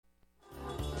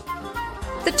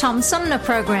The Tom Sumner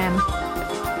Program.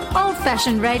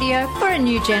 Old-fashioned radio for a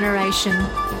new generation.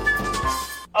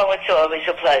 Oh, it's always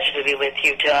a pleasure to be with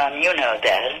you, Tom. You know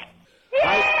that.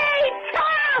 Yay,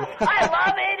 Tom! I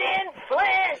love it in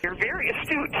Flint! You're very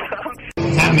astute, Tom.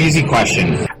 Tom, easy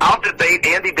question. I'll debate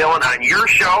Andy Dillon on your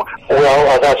show.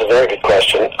 Well, that's a very good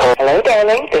question. Hello,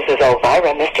 darling. This is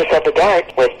Elvira, Mistress of the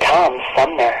Dark, with Tom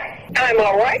Sumner. I'm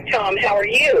all right, Tom. How are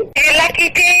you? You lucky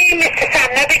day, Mr.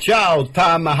 Sumner. Ciao,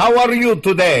 Tom. How are you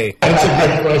today? That's a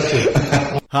good question.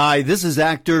 Hi, this is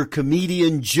actor,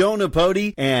 comedian Joe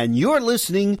Napodi, and you're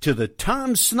listening to the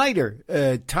Tom Smothers.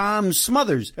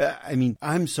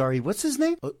 I'm sorry, what's his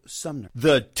name? Sumner.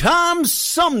 The Tom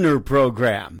Sumner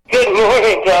Program. Good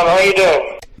morning, Tom. How you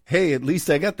doing? Hey, at least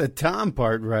I got the Tom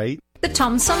part right. The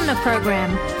Tom Sumner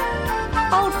Program.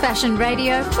 Old-fashioned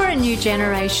radio for a new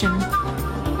generation.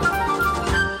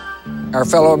 Our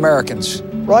fellow Americans.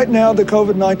 Right now, the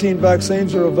COVID-19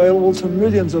 vaccines are available to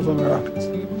millions of Americans.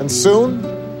 And soon,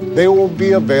 they will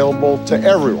be available to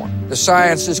everyone. The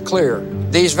science is clear.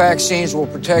 These vaccines will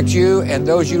protect you and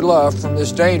those you love from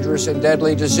this dangerous and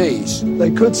deadly disease.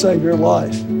 They could save your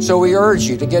life. So we urge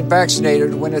you to get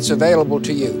vaccinated when it's available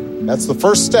to you. That's the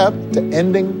first step to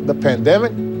ending the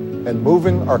pandemic and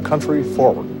moving our country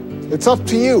forward. It's up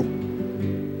to you.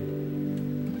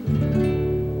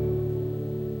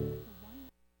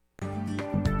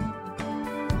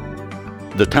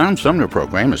 The Tom Sumner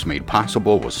Program is made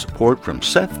possible with support from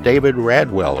Seth David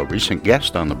Radwell, a recent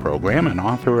guest on the program and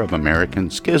author of American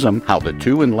Schism, How the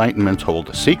Two Enlightenments Hold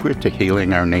a Secret to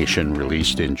Healing Our Nation,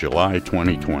 released in July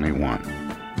 2021.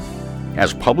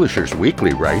 As Publishers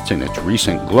Weekly writes in its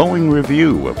recent glowing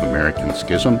review of American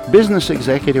Schism, business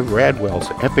executive Radwell's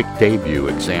epic debut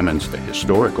examines the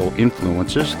historical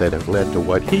influences that have led to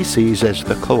what he sees as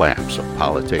the collapse of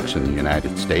politics in the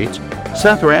United States.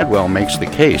 Seth Radwell makes the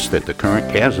case that the current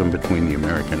chasm between the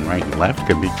American right and left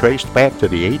can be traced back to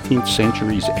the 18th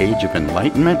century's Age of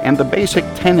Enlightenment and the basic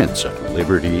tenets of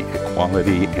liberty,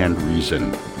 equality, and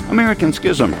reason. American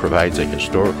Schism provides a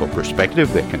historical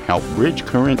perspective that can help bridge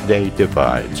current-day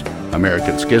divides.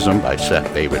 American Schism by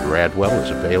Seth David Radwell is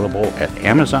available at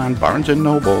Amazon, Barnes &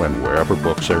 Noble, and wherever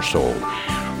books are sold.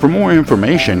 For more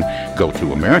information, go to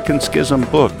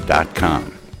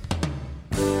AmericanSchismBook.com.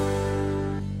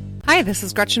 Hi, this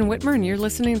is Gretchen Whitmer, and you're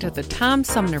listening to the Tom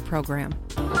Sumner Program.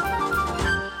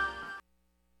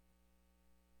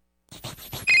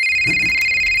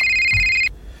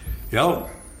 Hello.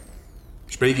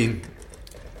 Speaking.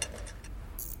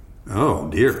 Oh,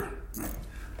 dear.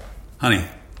 Honey,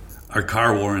 our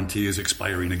car warranty is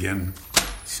expiring again.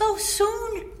 So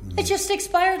soon? It just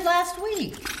expired last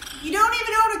week. You don't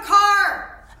even own a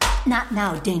car! Not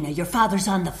now, Dana. Your father's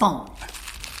on the phone.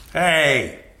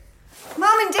 Hey!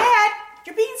 Mom and Dad,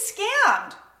 you're being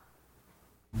scammed.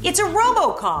 It's a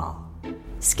robocall.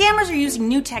 Scammers are using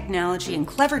new technology and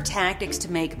clever tactics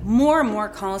to make more and more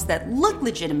calls that look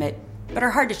legitimate but are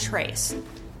hard to trace.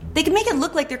 They can make it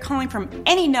look like they're calling from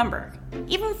any number,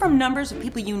 even from numbers of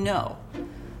people you know.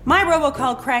 My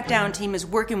robocall crackdown team is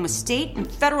working with state and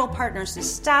federal partners to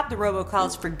stop the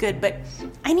robocalls for good, but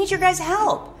I need your guys'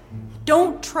 help.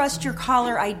 Don't trust your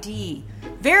caller ID.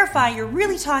 Verify you're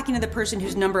really talking to the person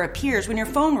whose number appears when your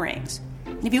phone rings.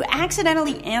 If you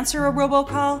accidentally answer a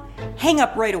robocall, hang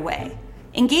up right away.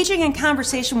 Engaging in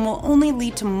conversation will only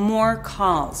lead to more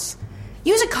calls.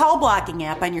 Use a call blocking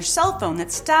app on your cell phone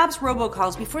that stops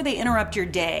robocalls before they interrupt your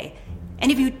day.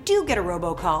 And if you do get a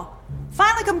robocall,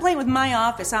 file a complaint with my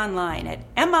office online at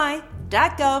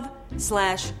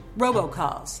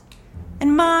mi.gov/robocalls.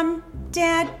 And Mom,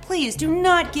 Dad, please do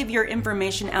not give your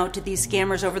information out to these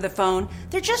scammers over the phone.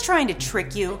 They're just trying to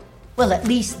trick you. Well, at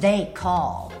least they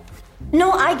call.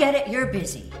 No, I get it, you're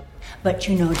busy. But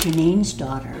you know Janine's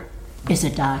daughter is a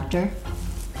doctor.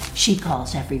 She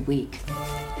calls every week.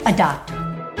 A doctor.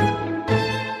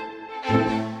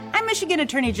 I'm Michigan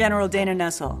Attorney General Dana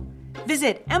Nessel.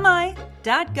 Visit mi.gov/AG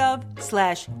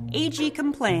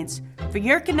complaints for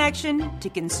your connection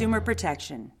to consumer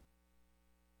protection.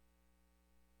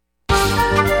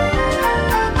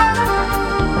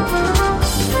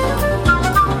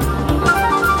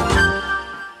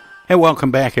 Hey, welcome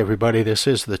back, everybody. This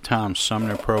is the Tom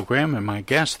Sumner Program, and my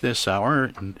guest this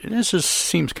hour, and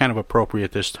seems kind of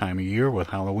appropriate this time of year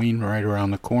with Halloween right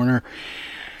around the corner,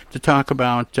 to talk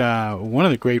about one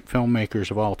of the great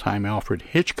filmmakers of all time, Alfred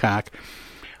Hitchcock.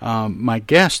 My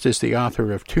guest is the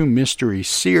author of 2 mystery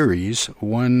series,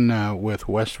 one with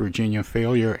West Virginia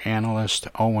failure analyst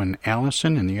Owen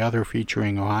Allison, and the other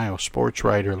featuring Ohio sports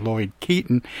writer Lloyd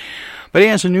Keaton. But he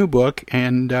has a new book,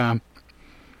 and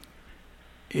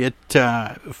it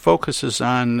focuses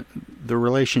on the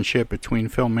relationship between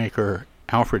filmmaker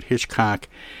Alfred Hitchcock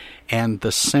and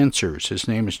the Censors. His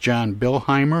name is John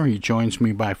Billheimer. He joins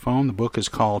me by phone. The book is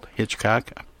called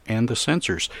Hitchcock and the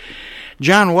Censors.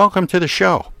 John, welcome to the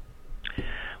show.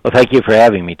 Well, thank you for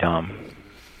having me, Tom.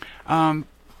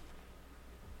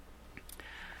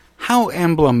 How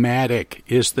emblematic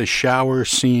is the shower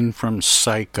scene from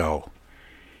Psycho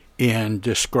in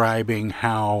describing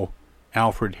how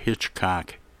Alfred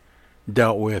Hitchcock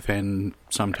dealt with and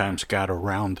sometimes got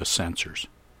around the censors?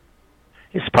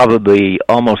 It's probably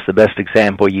almost the best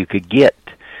example you could get.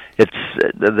 It's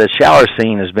the shower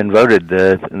scene has been voted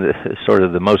the sort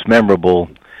of the most memorable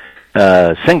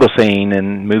single scene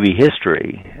in movie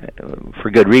history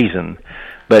for good reason.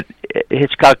 But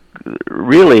Hitchcock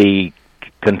really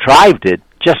contrived it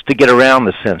just to get around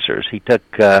the censors. He took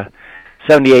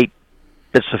 78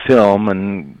 bits of film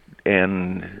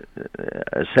and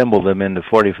assembled them into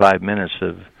 45 minutes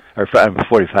or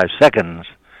 45 seconds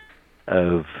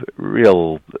of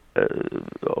real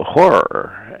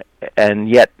horror, and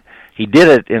yet he did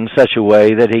it in such a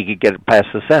way that he could get past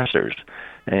the censors.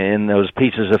 In those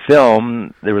pieces of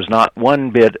film, there was not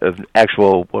one bit of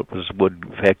actual would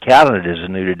have counted as a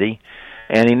nudity,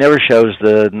 and he never shows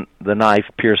the knife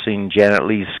piercing Janet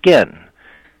Leigh's skin.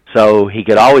 So he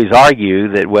could always argue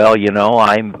that, well, you know,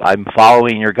 I'm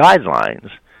following your guidelines,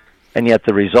 and yet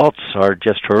the results are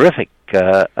just horrific.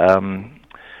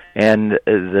 And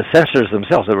the censors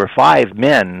themselves, there were 5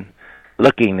 men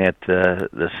looking at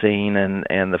the scene,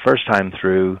 and the first time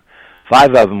through,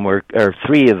 5 of them were, or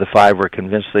 3 of the 5 were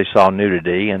convinced they saw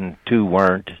nudity, and 2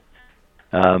 weren't.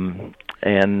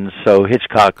 And so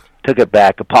Hitchcock took it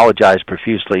back, apologized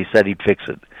profusely, said he'd fix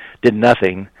it, did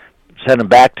nothing, sent them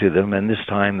back to them, and this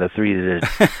time the 3 that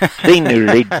had seen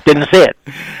nudity didn't see it.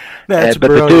 That's but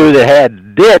brilliant. The 2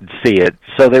 that did see it,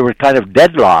 so they were kind of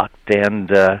deadlocked, and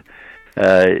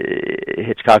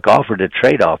Hitchcock offered a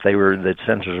trade-off. The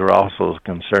censors were also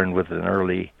concerned with an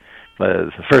early,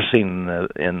 the first scene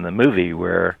in the movie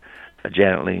where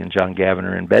Janet Leigh and John Gavin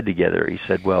are in bed together. He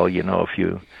said, well, you know,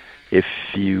 if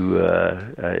you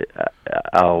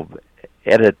I'll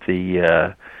edit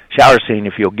the shower scene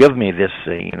if you'll give me this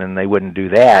scene, and they wouldn't do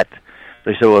that.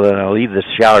 They said, well, then I'll leave this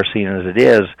shower scene as it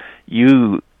is.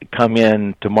 You come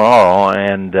in tomorrow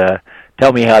and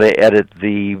tell me how to edit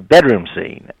the bedroom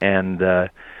scene. And the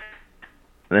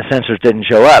censors didn't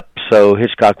show up, so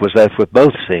Hitchcock was left with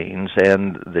both scenes,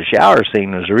 and the shower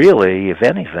scene was really, if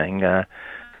anything,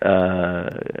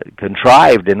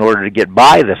 contrived in order to get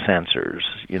by the censors.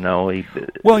 You know.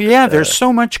 Well, yeah, there's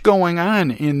so much going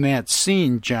on in that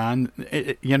scene, John.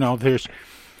 You know, there's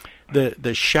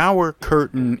the shower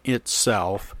curtain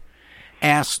itself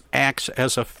acts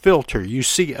as a filter. You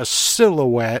see a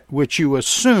silhouette, which you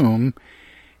assume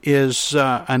is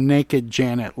a naked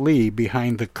Janet Leigh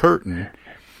behind the curtain,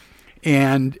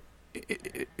 and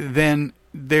then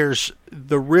there's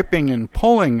the ripping and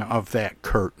pulling of that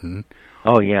curtain.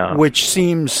 Oh, yeah. Which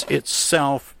seems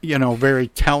itself, you know, very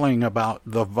telling about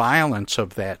the violence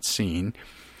of that scene.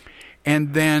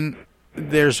 And then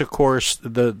there's, of course,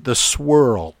 the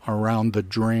swirl around the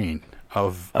drain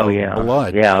of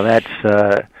blood. Yeah,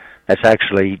 that's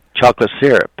actually chocolate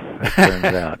syrup, it turns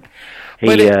out.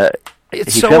 He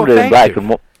so filmed it in black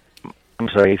effective.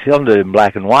 he filmed it in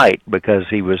black and white because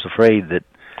he was afraid that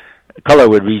color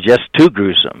would be just too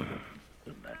gruesome.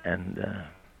 And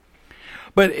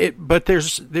But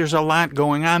there's a lot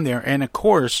going on there, and of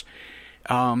course,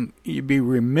 you'd be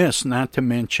remiss not to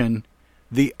mention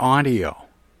the audio,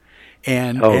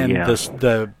 and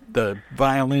the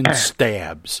violin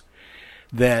stabs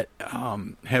that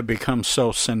have become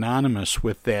so synonymous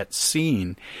with that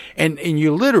scene, and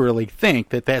you literally think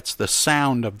that that's the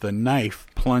sound of the knife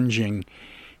plunging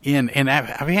in. And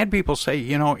I've had people say,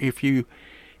 you know, if you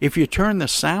turn the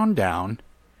sound down,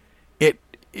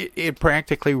 it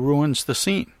practically ruins the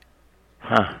scene.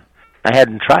 Huh. I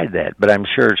hadn't tried that, but I'm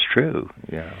sure it's true.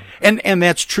 Yeah. And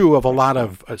that's true of a lot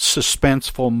of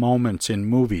suspenseful moments in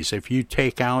movies. If you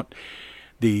take out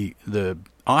the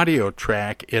audio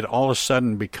track, it all of a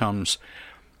sudden becomes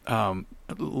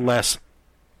less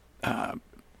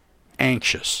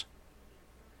anxious.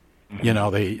 You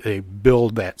know, they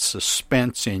build that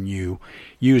suspense in you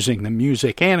using the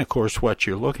music and, of course, what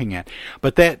you're looking at.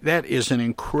 But that is an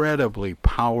incredibly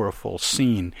powerful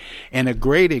scene and a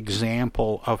great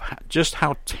example of just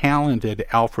how talented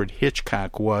Alfred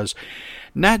Hitchcock was,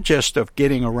 not just of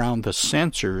getting around the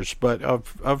censors, but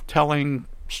of telling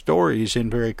stories in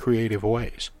very creative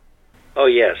ways. Oh,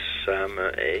 yes.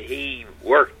 He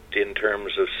worked in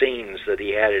terms of scenes that he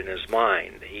had in his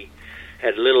mind. He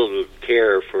had little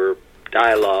care for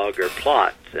dialogue or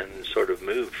plot and sort of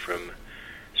moved from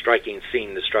striking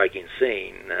scene to striking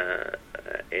scene.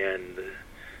 and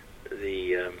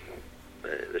the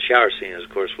shower scene is, of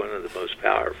course, one of the most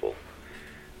powerful.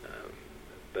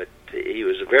 But he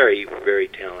was a very, very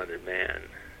talented man.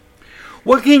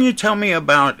 What can you tell me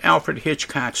about Alfred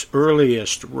Hitchcock's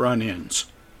earliest run-ins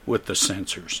with the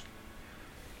censors?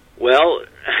 Well,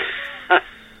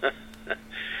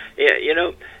 yeah,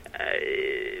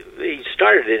 he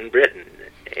started in Britain,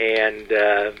 and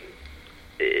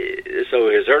so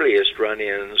his earliest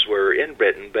run-ins were in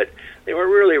Britain, but they were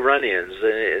really run-ins.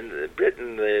 In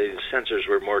Britain, the censors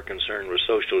were more concerned with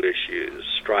social issues,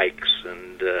 strikes,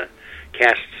 and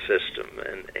caste system,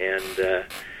 and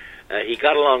he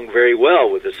got along very well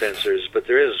with the censors. But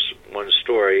there is one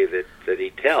story that he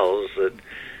tells that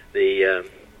the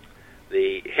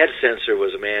head censor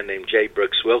was a man named J.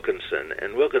 Brooks Wilkinson,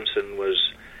 and Wilkinson was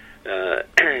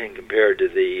compared to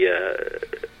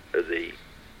the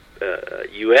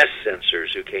U.S.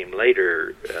 censors who came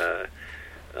later,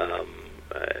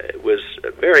 was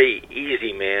a very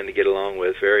easy man to get along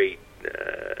with, very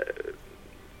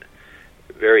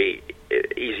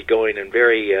easygoing and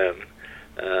very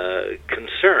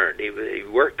concerned. He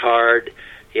worked hard.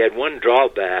 He had one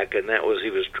drawback, and that was he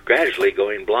was gradually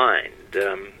going blind.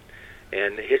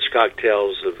 And Hitchcock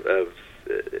tells of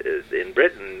in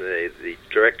Britain, the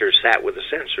director sat with the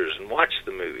censors and watched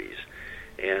the movies.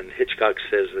 And Hitchcock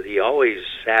says that he always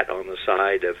sat on the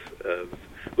side of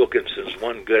Wilkinson's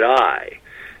one good eye.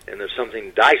 And if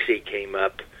something dicey came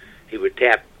up, he would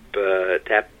tap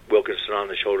Wilkinson on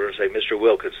the shoulder and say, "Mr.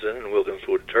 Wilkinson," and Wilkinson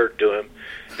would turn to him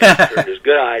and turn his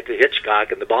good eye to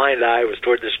Hitchcock, and the blind eye was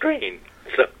toward the screen.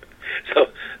 So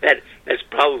that's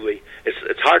probably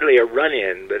it's hardly a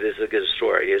run-in, but it's a good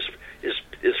story.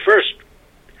 His first,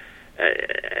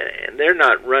 and they're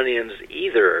not run-ins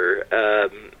either.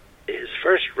 His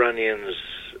first run-ins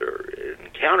or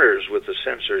encounters with the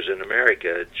censors in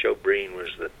America. Joe Breen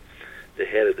was the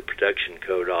head of the production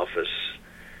code office.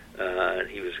 And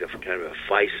he was kind of a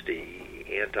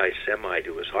feisty anti-Semite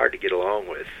who was hard to get along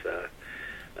with,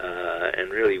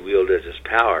 and really wielded his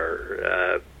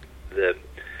power. The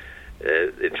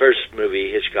first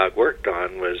movie Hitchcock worked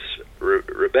on was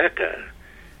Rebecca,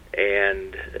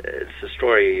 and it's the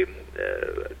story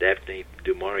Daphne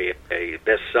du Maurier, a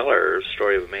bestseller,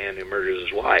 story of a man who murders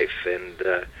his wife,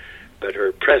 and but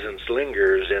her presence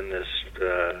lingers in this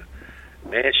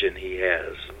mansion he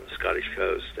has on the Scottish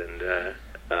coast, and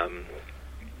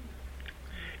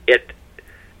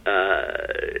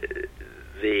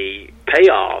the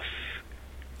payoff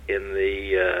in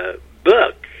the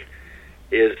book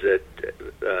is that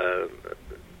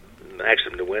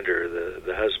Maxim de Winter,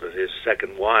 the husband, his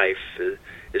second wife,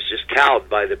 is just cowed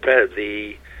by the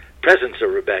presence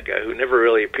of Rebecca, who never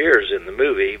really appears in the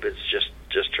movie, but it's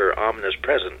just her ominous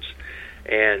presence.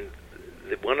 And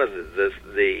one of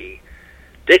the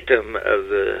dictum of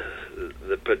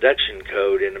the production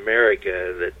code in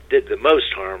America that did the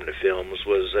most harm to films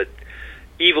was that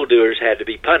evildoers had to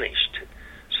be punished.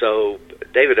 So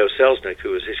David O. Selznick,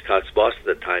 who was Hitchcock's boss at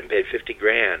the time, paid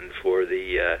 $50,000 for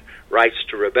the rights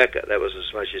to Rebecca. That was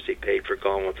as much as he paid for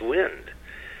Gone with the Wind.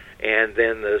 And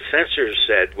then the censors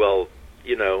said, well,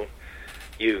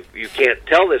 you can't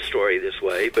tell this story this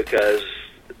way because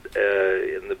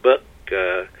in the book,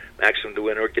 Maxim de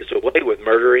Winter gets away with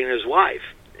murdering his wife,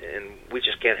 and we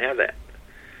just can't have that.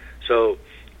 So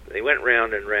they went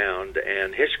round and round,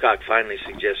 and Hitchcock finally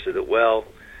suggested that, well,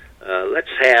 let's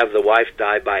have the wife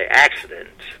die by accident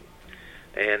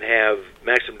and have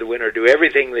Maxim de Winter do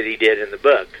everything that he did in the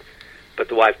book, but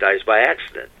the wife dies by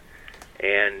accident.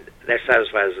 And that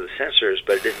satisfies the censors,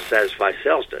 but it didn't satisfy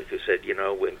Selznick, who said,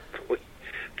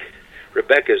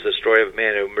 Rebecca is the story of a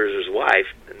man who murders his wife,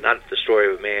 not the story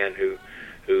of a man who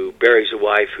buries a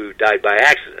wife who died by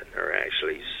accident, or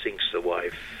actually sinks the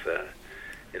wife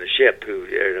in a ship,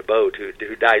 in a boat,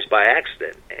 who dies by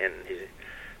accident. And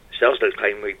Selznick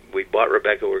claimed we bought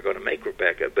Rebecca, we're going to make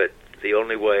Rebecca, but the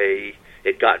only way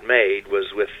it got made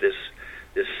was with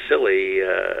this silly,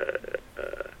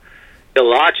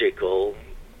 illogical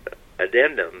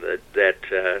addendum that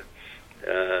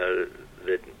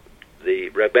the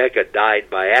Rebecca died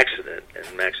by accident,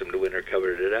 and Maxim de Winter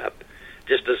covered it up. It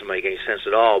just doesn't make any sense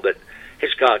at all. But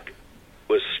Hitchcock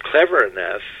was clever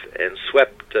enough and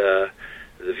swept the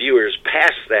viewers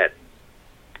past that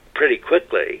pretty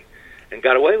quickly and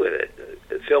got away with it.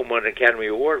 The film won an Academy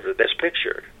Award for the Best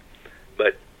Picture,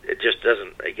 but it just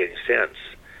doesn't make any sense.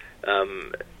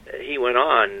 He went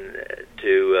on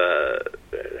to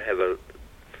have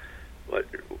what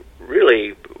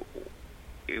really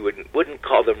you wouldn't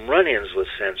call them run-ins with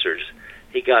censors.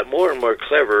 He got more and more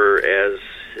clever as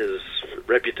his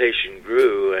reputation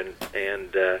grew, and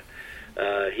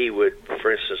he would,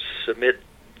 for instance, submit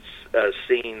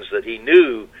scenes that he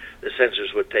knew the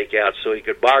censors would take out so he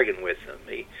could bargain with them.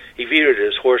 He viewed it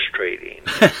as horse trading.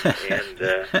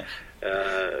 And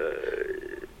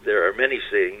there are many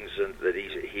things that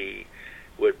he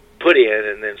would put in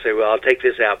and then say, well, I'll take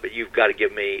this out, but you've got to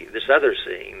give me this other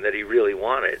scene that he really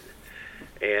wanted.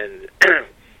 And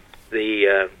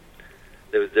the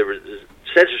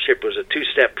censorship was a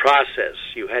two-step process.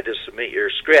 You had to submit your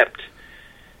script,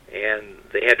 and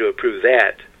they had to approve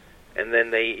that, and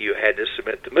then you had to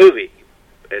submit the movie.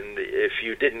 And if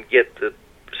you didn't get the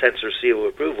censor seal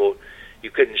of approval, you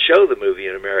couldn't show the movie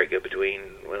in America between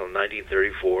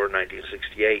 1934 and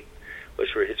 1968,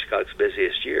 which were Hitchcock's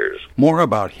busiest years. More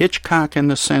about Hitchcock and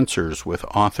the Censors with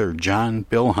author John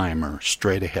Billheimer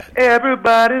straight ahead.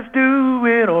 Everybody's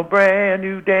doing a brand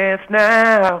new dance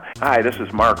now. Hi, this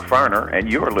is Mark Farner,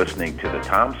 and you're listening to the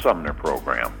Tom Sumner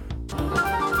Program.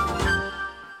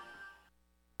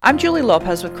 I'm Julie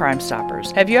Lopez with Crime Stoppers.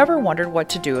 Have you ever wondered what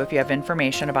to do if you have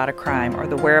information about a crime or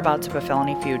the whereabouts of a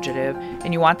felony fugitive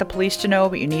and you want the police to know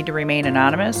but you need to remain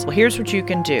anonymous? Well, here's what you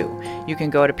can do. You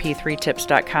can go to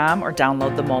p3tips.com or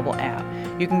download the mobile app.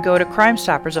 You can go to Crime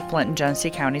Stoppers of Flint and Genesee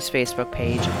County's Facebook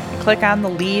page and click on the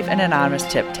Leave an Anonymous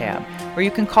Tip tab, or you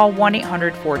can call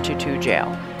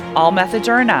 1-800-422-JAIL. All methods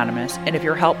are anonymous, and if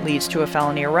your help leads to a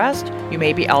felony arrest, you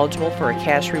may be eligible for a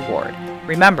cash reward.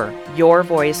 Remember, your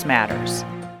voice matters.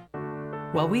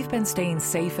 While we've been staying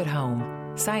safe at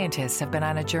home, scientists have been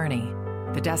on a journey.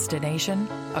 The destination,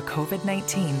 a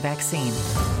COVID-19 vaccine.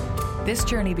 This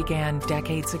journey began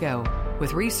decades ago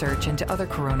with research into other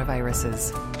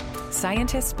coronaviruses.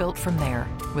 Scientists built from there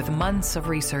with months of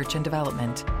research and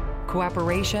development,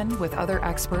 cooperation with other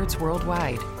experts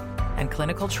worldwide, and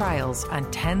clinical trials on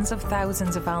tens of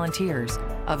thousands of volunteers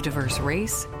of diverse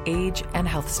race, age, and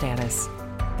health status.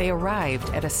 They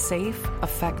arrived at a safe,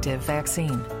 effective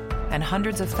vaccine, and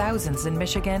hundreds of thousands in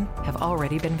Michigan have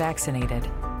already been vaccinated.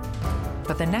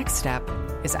 But the next step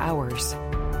is ours.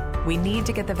 We need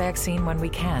to get the vaccine when we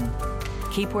can.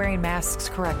 Keep wearing masks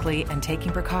correctly and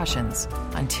taking precautions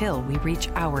until we reach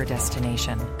our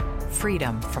destination,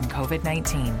 freedom from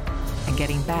COVID-19, and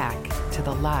getting back to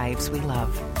the lives we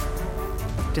love.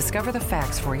 Discover the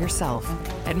facts for yourself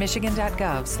at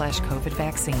michigan.gov/COVID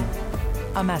vaccine.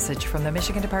 A message from the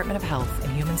Michigan Department of Health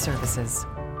and Human Services.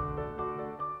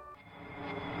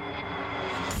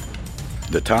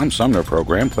 The Tom Sumner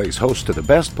Program plays host to the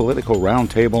best political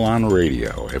roundtable on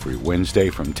radio every Wednesday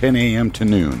from 10 a.m. to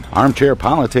noon. Armchair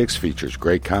Politics features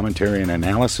great commentary and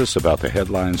analysis about the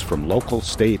headlines from local,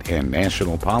 state, and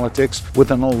national politics with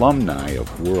an alumni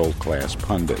of world-class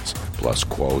pundits, plus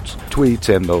quotes, tweets,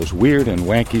 and those weird and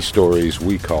wacky stories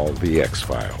we call the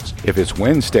X-Files. If it's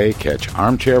Wednesday, catch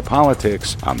Armchair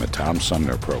Politics on the Tom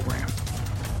Sumner Program.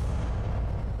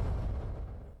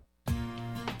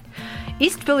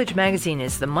 East Village Magazine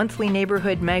is the monthly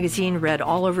neighborhood magazine read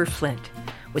all over Flint.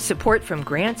 With support from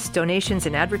grants, donations,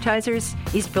 and advertisers,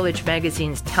 East Village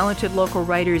Magazine's talented local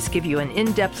writers give you an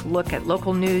in-depth look at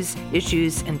local news,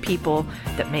 issues, and people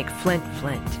that make Flint,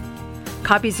 Flint.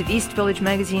 Copies of East Village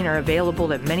Magazine are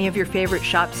available at many of your favorite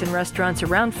shops and restaurants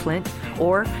around Flint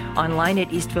or online at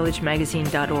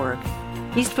eastvillagemagazine.org.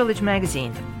 East Village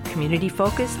Magazine,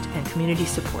 community-focused and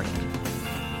community-supported.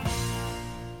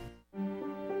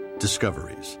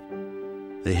 Discoveries.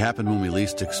 They happen when we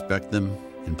least expect them,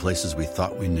 in places we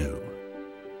thought we knew.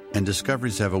 And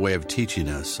discoveries have a way of teaching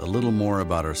us a little more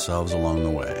about ourselves along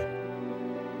the way.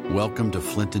 Welcome to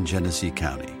Flint and Genesee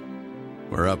County,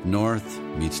 where up north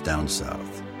meets down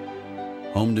south.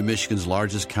 Home to Michigan's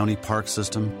largest county park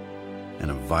system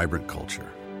and a vibrant culture.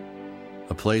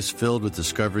 A place filled with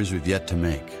discoveries we've yet to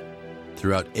make,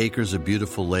 throughout acres of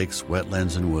beautiful lakes,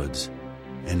 wetlands, and woods,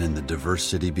 and in the diverse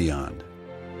city beyond.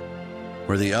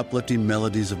 Where the uplifting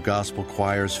melodies of gospel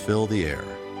choirs fill the air,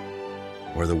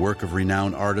 where the work of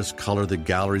renowned artists color the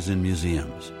galleries and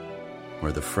museums,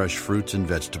 where the fresh fruits and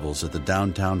vegetables at the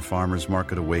downtown farmers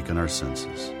market awaken our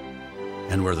senses,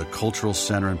 and where the cultural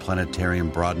center and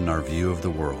planetarium broaden our view of the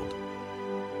world.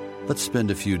 Let's spend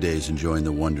a few days enjoying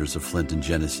the wonders of Flint and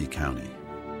Genesee County,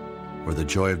 where the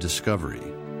joy of discovery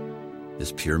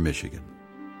is pure Michigan.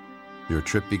 Your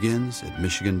trip begins at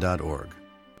michigan.org.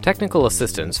 Technical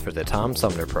assistance for the Tom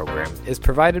Sumner Program is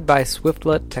provided by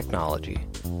Swiftlet Technology,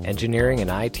 engineering and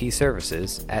IT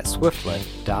services at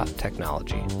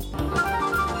swiftlet.technology.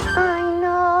 I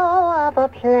know of a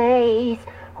place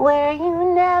where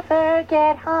you never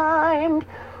get harmed,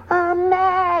 a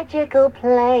magical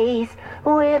place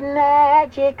with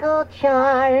magical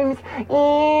charms,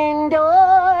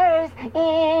 indoors,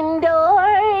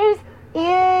 indoors,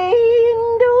 indoors.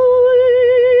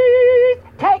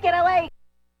 Take it away.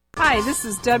 Hi, this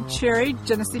is Deb Cherry,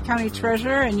 Genesee County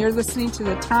Treasurer, and you're listening to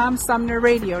the Tom Sumner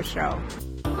Radio Show.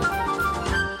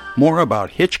 More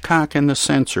about Hitchcock and the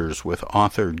Censors with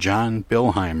author John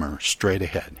Billheimer straight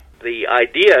ahead. The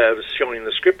idea of showing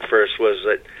the script first was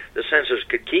that the censors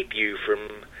could keep you from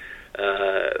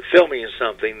filming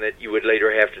something that you would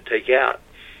later have to take out.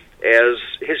 As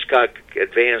Hitchcock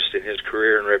advanced in his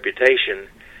career and reputation,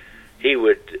 he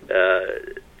would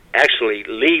actually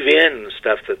leave in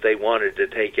stuff that they wanted to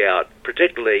take out,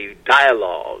 particularly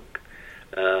dialogue.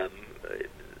 The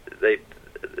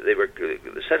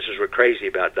censors were crazy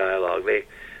about dialogue.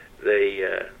 They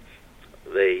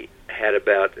had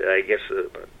about, I guess,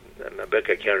 my book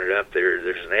I counted up.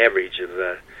 There's an average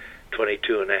of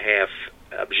 22 and a half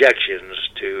objections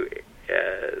to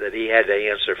that he had to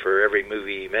answer for every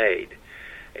movie he made,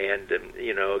 and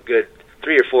a good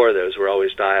 3 or 4 of those were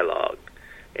always dialogue.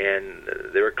 And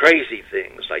there were crazy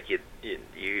things like you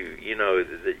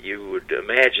that you would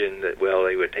imagine that, well,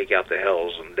 they would take out the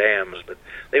hells and damns, but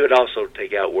they would also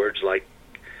take out words like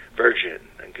virgin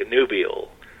and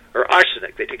connubial or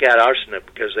arsenic. They took out arsenic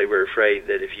because they were afraid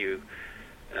that if you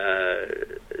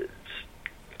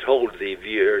told the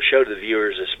viewer, showed the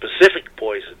viewers a specific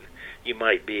poison, you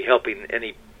might be helping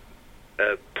any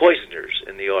poisoners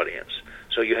in the audience.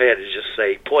 So you had to just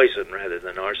say poison rather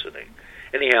than arsenic.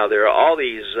 Anyhow, there are all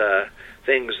these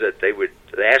things that they would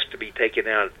ask to be taken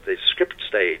out at the script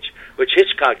stage, which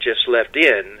Hitchcock just left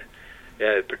in,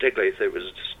 particularly if there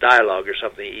was dialogue or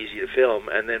something easy to film,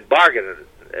 and then bargain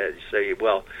and say,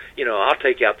 well, I'll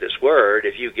take out this word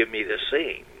if you give me this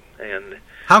scene. And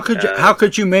how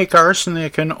could you make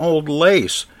arsenic an old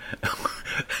lace?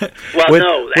 Well,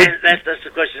 no, that's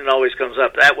the question that always comes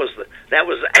up. That was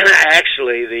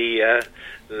actually the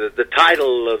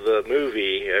title of the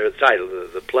movie, or the title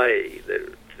of the play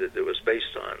that it was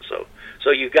based on.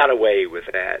 So you got away with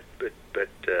that, but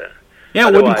yeah,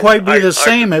 it wouldn't quite be the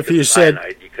same if you said.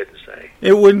 You couldn't say.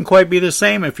 It wouldn't quite be the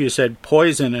same if you said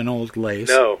poison and old lace.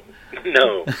 No.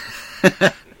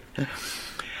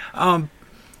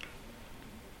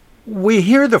 We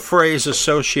hear the phrase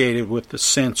associated with the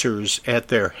censors at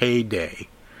their heyday.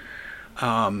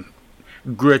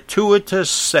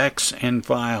 Gratuitous sex and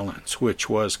violence, which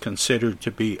was considered to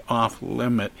be off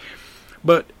limit.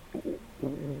 But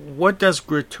what does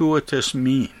gratuitous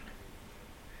mean?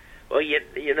 Well,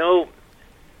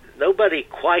 nobody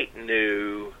quite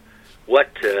knew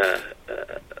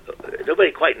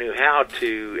nobody quite knew how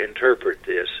to interpret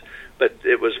this, but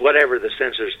it was whatever the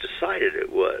censors decided it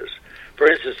was. For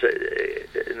instance,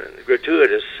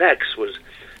 gratuitous sex was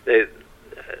they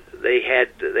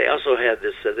also had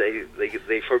this.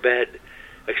 They forbade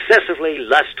excessively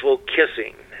lustful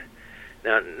kissing.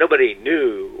 Now, nobody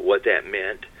knew what that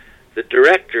meant. The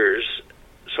directors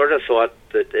sort of thought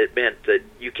that it meant that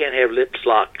you can't have lips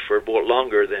locked for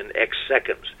longer than X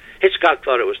seconds. Hitchcock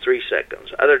thought it was 3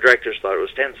 seconds. Other directors thought it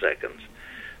was 10 seconds.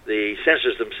 The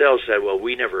censors themselves said, "Well,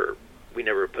 we never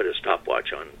put a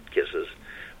stopwatch on kisses,"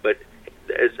 but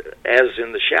as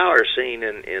in the shower scene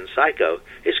in Psycho,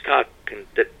 Hitchcock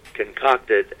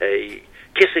concocted a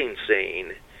kissing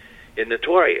scene in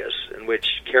Notorious, in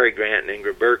which Cary Grant and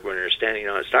Ingrid Bergman are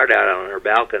start out on her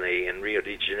balcony in Rio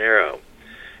de Janeiro,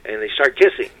 and they start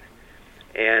kissing,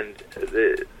 and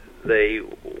they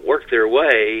work their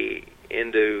way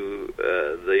into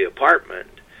the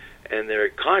apartment, and they're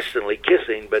constantly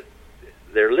kissing, but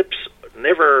their lips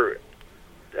never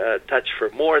touch for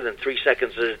more than 3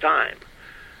 seconds at a time.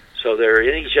 So they're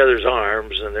in each other's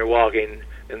arms, and they're walking,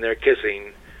 and they're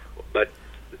kissing, but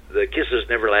the kisses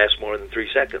never last more than 3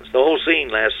 seconds. The whole scene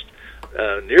lasts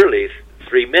nearly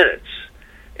 3 minutes,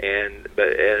 and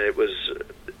it was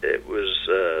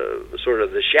sort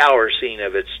of the shower scene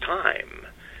of its time.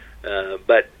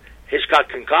 But Hitchcock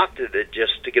concocted it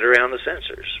just to get around the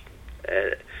censors,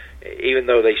 even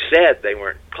though they said they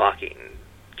weren't clocking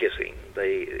kissing.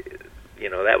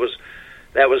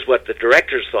 That was what the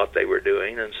directors thought they were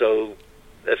doing, and so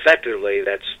effectively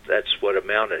that's what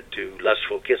amounted to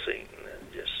lustful kissing,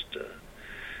 just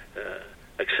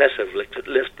excessive lip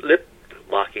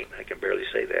locking. I can barely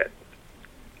say that.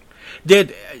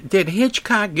 Did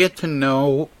Hitchcock get to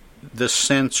know the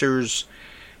censors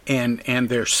and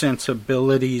their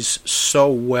sensibilities so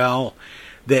well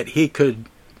that he could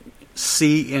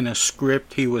see in a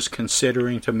script he was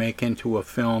considering to make into a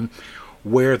film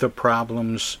where the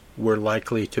problems were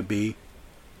likely to be?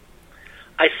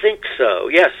 I think so,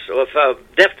 yes.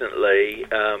 Definitely.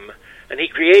 And he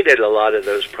created a lot of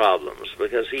those problems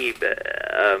because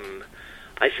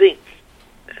I think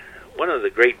one of the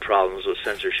great problems with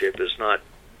censorship is not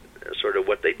sort of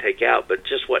what they take out, but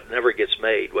just what never gets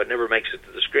made, what never makes it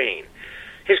to the screen.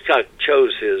 Hitchcock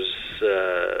chose his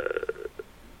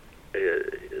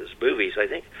movies, I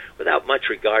think, without much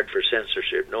regard for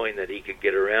censorship, knowing that he could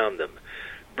get around them.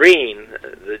 Breen,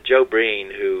 Joe Breen,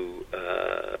 who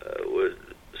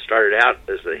started out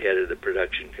as the head of the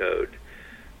production code,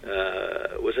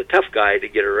 was a tough guy to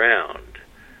get around.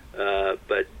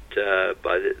 But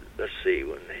let's see,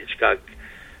 when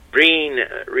Breen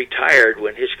retired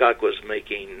when Hitchcock was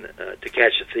making To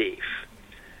Catch a Thief,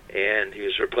 and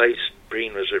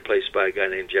Breen was replaced by a guy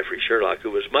named Jeffrey Sherlock,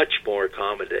 who was much more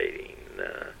accommodating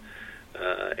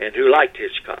and who liked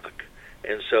Hitchcock.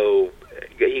 And so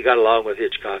he got along with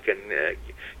Hitchcock and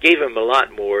gave him a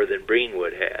lot more than Breen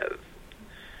would have,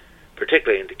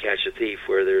 particularly in To Catch a Thief,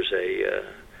 where there's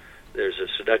a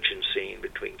seduction scene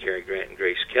between Cary Grant and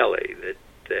Grace Kelly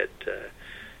that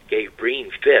gave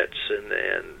Breen fits, and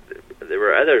there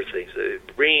were other things.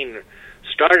 Breen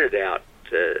started out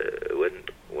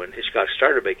when Hitchcock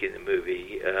started making the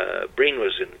movie. Breen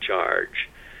was in charge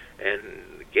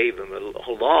and gave him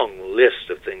a long list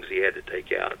of things he had to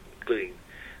take out, including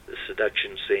the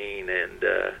seduction scene, and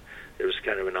there was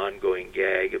kind of an ongoing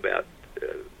gag about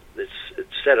it's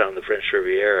set on the French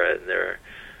Riviera, and there are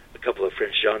a couple of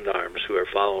French gendarmes who are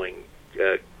following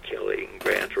Kelly and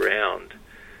Grant around,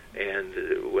 and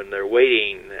when they're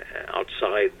waiting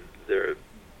outside their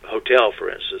hotel, for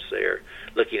instance, they're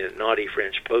looking at naughty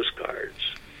French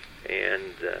postcards,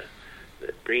 and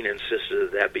Breen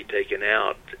insisted that be taken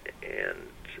out, and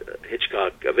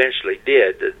Hitchcock eventually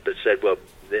did, but said, well,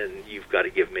 then you've got to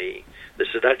give me the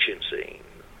seduction scene.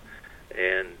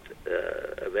 And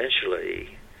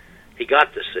eventually he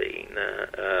got the scene,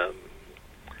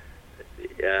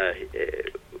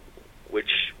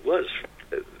 which was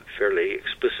fairly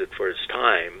explicit for its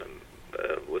time,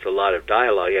 with a lot of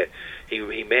dialogue.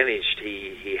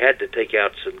 He had to take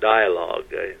out some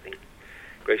dialogue. I think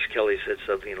Grace Kelly said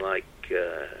something like,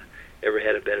 ever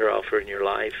had a better offer in your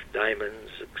life?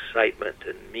 Diamonds, excitement,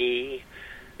 and me.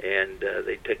 And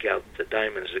they took out the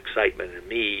diamonds, excitement, and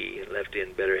me, and left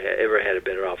in ever had a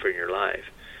better offer in your life.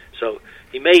 So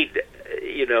he made,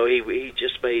 he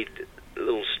just made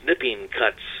little snipping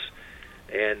cuts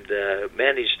and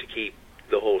managed to keep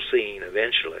the whole scene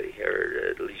eventually, or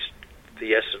at least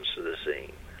the essence of the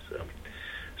scene.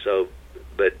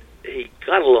 But he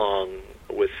got along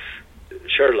with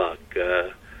Sherlock,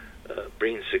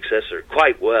 Breen's successor,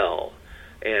 quite well,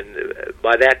 and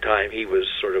by that time he was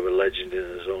sort of a legend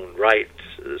in his own right,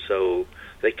 so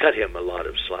they cut him a lot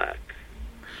of slack.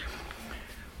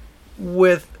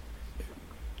 With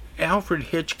Alfred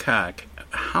Hitchcock,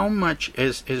 how much,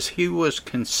 as he was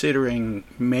considering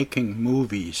making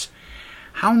movies,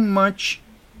 how much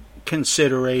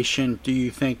consideration do you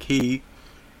think he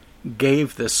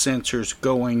gave the censors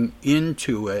going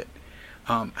into it?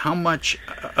 How much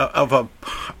of a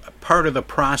part of the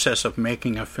process of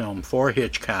making a film for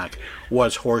Hitchcock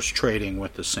was horse trading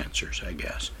with the censors, I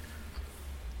guess?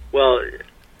 Well,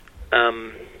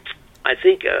 I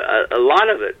think a lot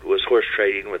of it was horse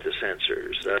trading with the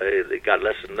censors. It got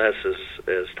less and less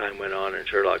as time went on and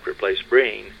Sherlock replaced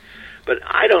Breen. But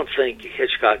I don't think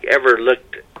Hitchcock ever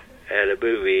looked at a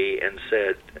movie and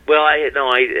said, well,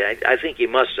 I think he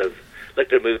must have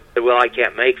looked at a movie and said, well, I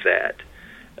can't make that.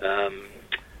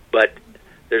 But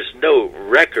there's no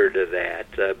record of that.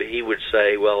 But he would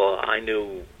say, well,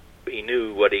 he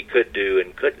knew what he could do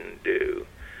and couldn't do.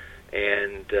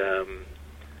 And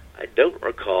I don't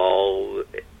recall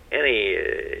any,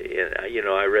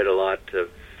 I read a lot of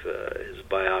his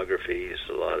biographies,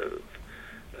 a lot of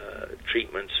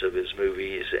treatments of his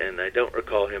movies, and I don't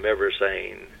recall him ever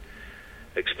saying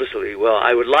explicitly, well,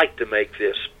 I would like to make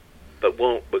this, but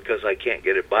won't because I can't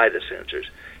get it by the censors.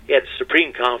 He had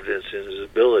supreme confidence in his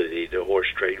ability to horse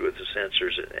trade with the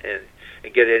censors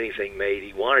and get anything made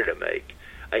he wanted to make.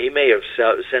 He may have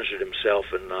censored himself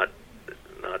and not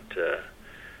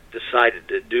decided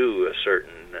to do a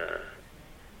certain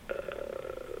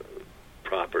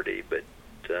property, but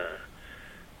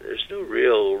there's no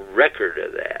real record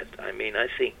of that. I mean, I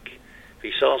think if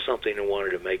he saw something and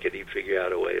wanted to make it, he'd figure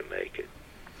out a way to make it.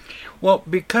 Well,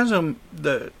 because of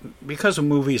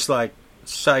movies like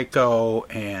Psycho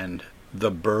and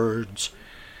The Birds,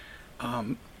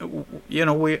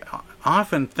 we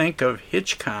often think of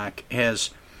Hitchcock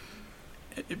as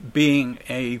being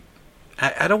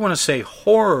I don't want to say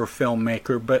horror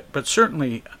filmmaker, but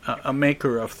certainly a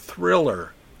maker of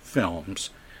thriller films,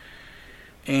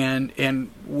 and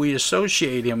we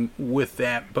associate him with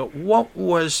that. But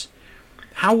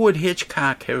how would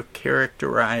Hitchcock have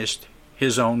characterized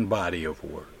his own body of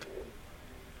work?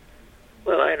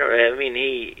 Well, I mean,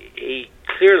 he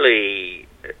clearly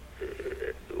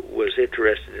was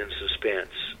interested in suspense,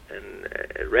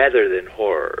 and rather than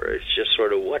horror. It's just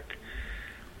sort of what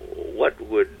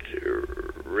would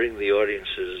ring the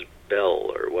audience's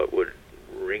bell, or what would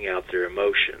ring out their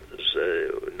emotions.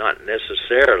 Not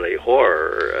necessarily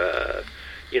horror.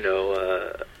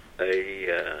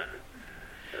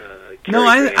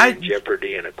 I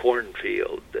Jeopardy in a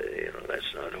cornfield.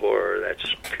 That's not horror.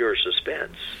 That's pure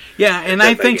suspense. Yeah, and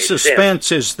I think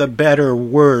suspense is the better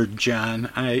word, John.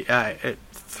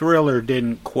 Thriller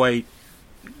didn't quite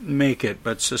make it,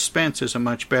 but suspense is a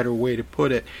much better way to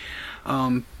put it.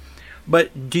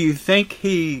 But do you think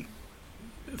he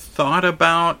thought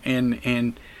about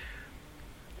and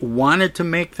wanted to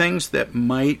make things that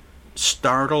might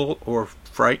startle or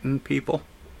frighten people?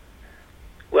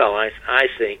 Well, I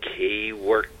think he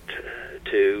worked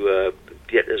to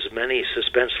get as many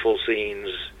suspenseful scenes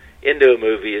into a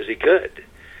movie as he could.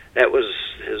 That was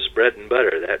his bread and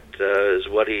butter. That is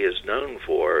what he is known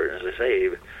for. As I say,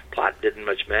 plot didn't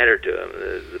much matter to him.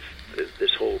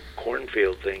 This whole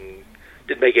cornfield thing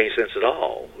didn't make any sense at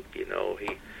all.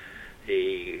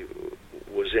 He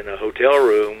was in a hotel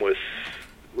room with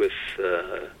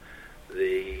the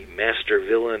master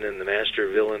villain and the master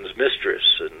villain's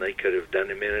mistress, and they could have done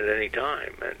him in at any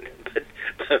time.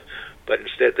 But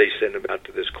instead, they send him out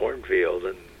to this cornfield,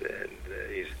 and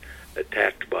he's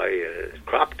attacked by a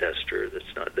crop duster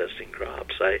that's not dusting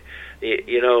crops. And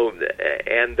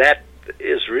that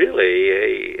is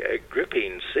really a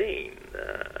gripping scene.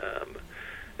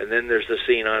 And then there's the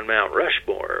scene on Mount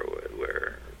Rushmore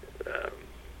where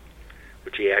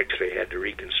which he actually had to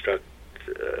reconstruct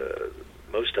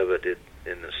most of it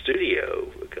in the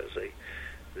studio, because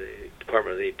the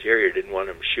Department of the Interior didn't want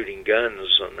him shooting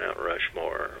guns on Mount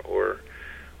Rushmore or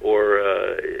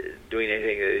doing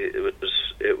anything.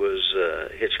 It was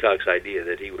Hitchcock's idea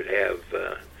that he would have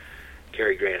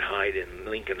Cary Grant hide in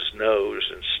Lincoln's nose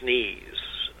and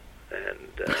sneeze,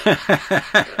 and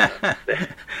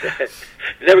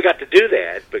never got to do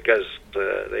that because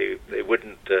they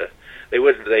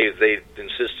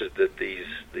insisted that the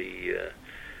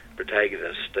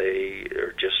protagonists stay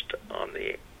or just on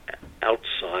the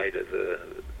outside of the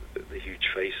huge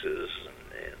faces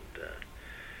and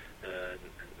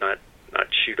not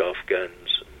shoot off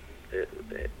guns.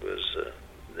 It was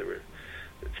there were.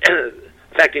 In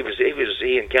fact, he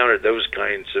encountered those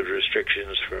kinds of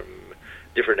restrictions from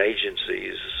different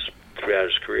agencies throughout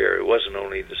his career. It wasn't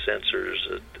only the censors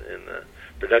in the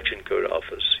production code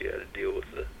office. He had to deal with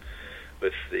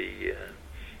the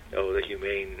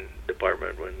humane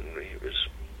department when he was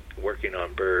working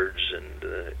on birds, and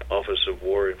the Office of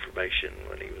War Information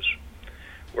when he was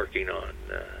working on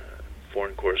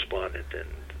Foreign Correspondent and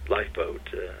Lifeboat.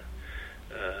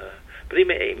 But he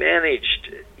managed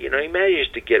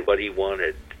to get what he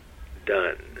wanted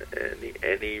done,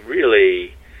 and he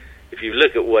really, if you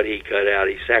look at what he cut out,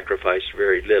 he sacrificed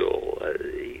very little.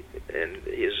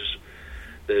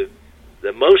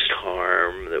 The most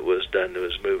harm that was done to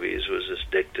his movies was this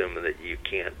dictum that you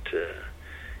can't,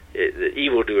 that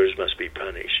evildoers must be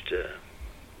punished.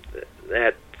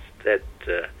 That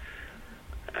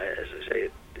as I say,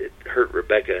 it hurt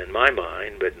Rebecca in my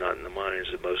mind, but not in the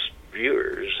minds of most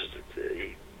viewers.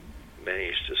 He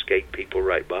managed to skate people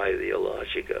right by the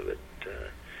illogic of it.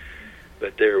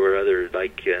 But there were other,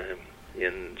 like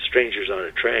in Strangers on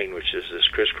a Train, which is this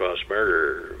crisscross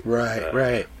murder.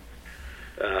 Right.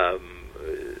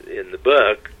 In the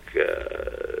book,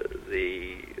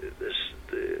 the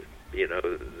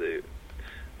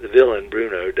villain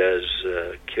Bruno does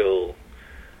kill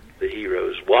the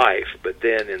hero's wife, but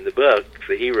then in the book,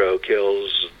 the hero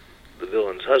kills the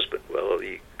villain's husband. Well,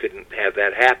 you couldn't have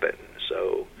that happen,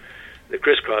 so the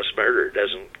crisscross murder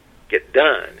doesn't get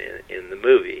done in the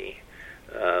movie.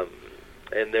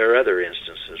 And there are other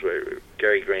instances where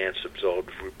Cary Grant's absolved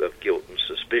of guilt and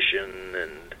suspicion,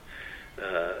 and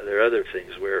there are other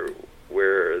things where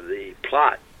the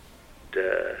plot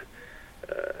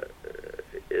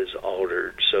is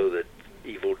altered so that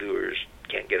evildoers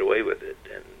can't get away with it,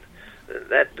 and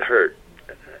that hurt,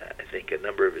 I think, a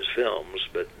number of his films.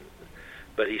 But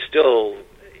he still,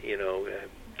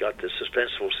 got the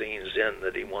suspenseful scenes in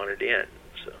that he wanted in.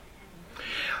 So,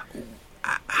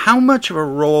 how much of a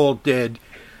role did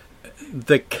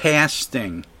the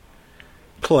casting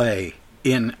play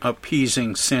in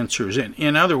appeasing censors?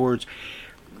 In other words,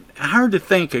 hard to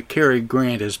think of Cary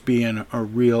Grant as being a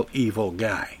real evil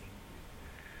guy.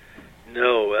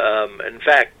 No, in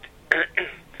fact,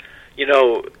 you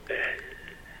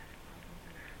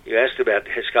asked about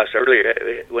Hitchcock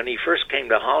earlier. When he first came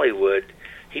to Hollywood,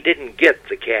 he didn't get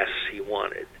the casts he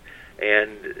wanted.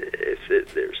 And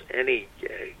if there's any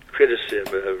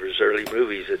criticism of his early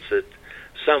movies, it's that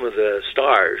some of the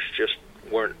stars just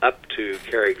weren't up to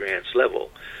Cary Grant's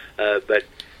level. But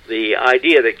the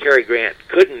idea that Cary Grant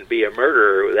couldn't be a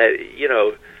murderer, that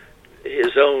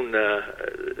his own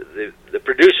the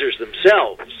producers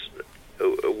themselves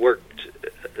worked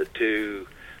to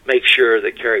make sure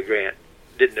that Cary Grant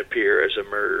didn't appear as a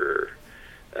murderer,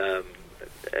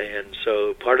 and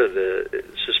so part of the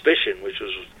suspicion, which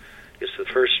was the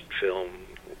first film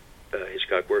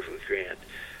Hitchcock worked with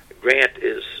Grant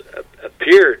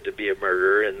appeared to be a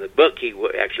murderer. In the book, he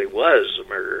actually was a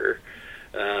murderer,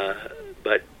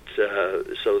 but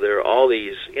so there are all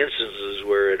these instances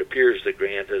where it appears that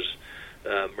Grant has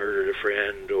murdered a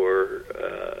friend or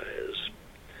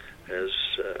has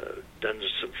done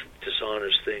some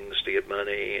dishonest things to get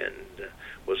money and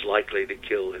was likely to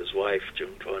kill his wife,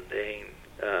 Joan Fontaine.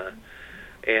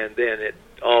 And then it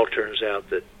all turns out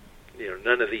that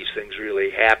none of these things really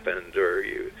happened, or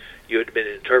you had been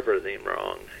interpreting them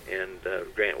wrong, and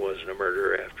Grant wasn't a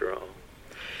murderer after all.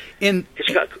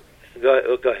 Hitchcock,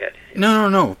 go ahead.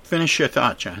 No. Finish your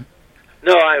thought, John.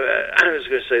 No, I was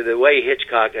going to say the way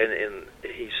Hitchcock, and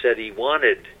he said the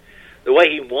way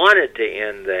he wanted to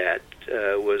end that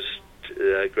was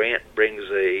Grant brings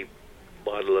a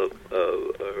bottle of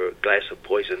or a glass of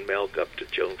poisoned milk up to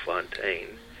Joan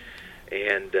Fontaine,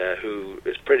 and who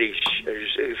is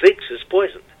who thinks it's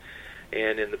poisoned,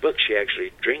 and in the book she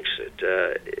actually drinks it.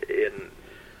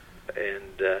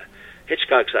 And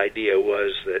Hitchcock's idea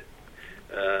was that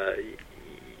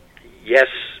yes,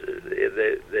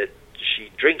 that she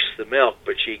drinks the milk,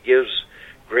 but she gives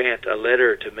Grant a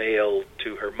letter to mail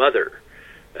to her mother,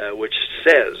 which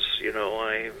says,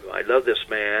 I love this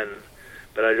man,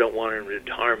 but I don't want him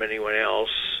to harm anyone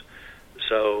else.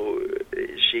 So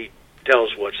she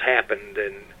tells what's happened,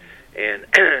 and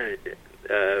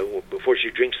before she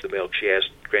drinks the milk, she asks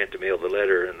Grant to mail the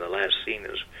letter, and the last scene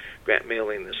is Grant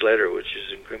mailing this letter, which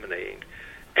is incriminating.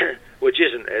 Which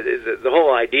isn't, the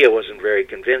whole idea wasn't very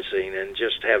convincing, and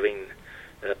just having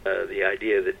the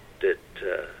idea that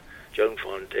Joan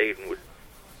Fontaine would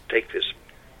take this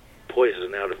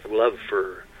poison out of love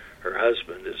for her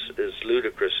husband is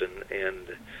ludicrous, and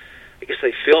I guess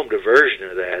they filmed a version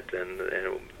of that, and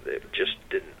it just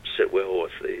didn't sit well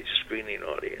with the screening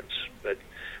audience.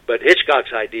 But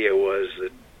Hitchcock's idea was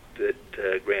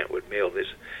that Grant would mail this.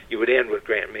 You would end with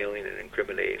Grant mailing an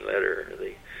incriminating letter.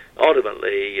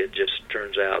 Ultimately, it just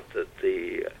turns out that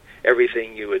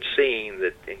everything you had seen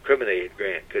that incriminated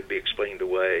Grant could be explained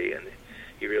away, and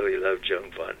he really loved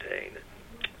Joan Fontaine,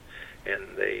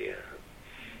 and they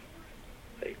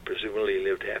presumably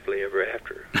lived happily ever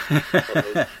after.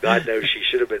 Although God knows she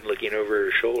should have been looking over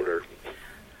her shoulder.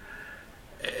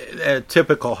 A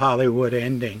typical Hollywood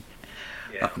ending.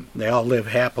 Yeah. They all live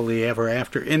happily ever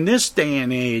after. In this day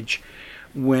and age,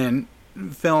 when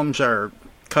films are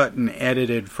cut and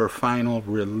edited for final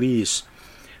release,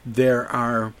 there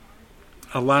are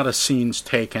a lot of scenes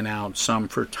taken out, some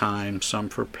for time, some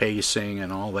for pacing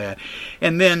and all that.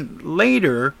 And then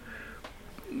later,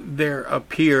 there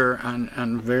appear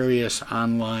on various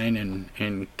online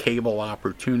and cable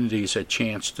opportunities a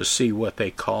chance to see what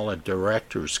they call a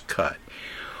director's cut.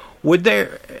 Would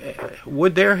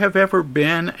there have ever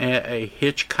been a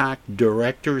Hitchcock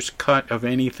director's cut of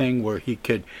anything where he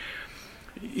could,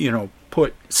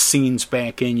 put scenes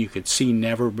back in? You could see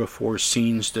never before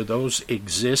scenes. Do those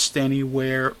exist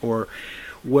anywhere, or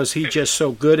was he just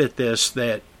so good at this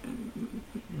that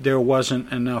there wasn't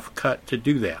enough cut to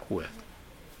do that with?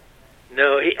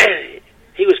 No,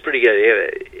 he was pretty good.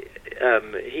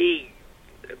 He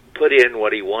put in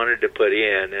what he wanted to put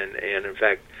in, and in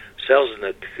fact,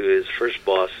 Selznick, who is first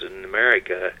boss in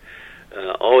America,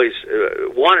 always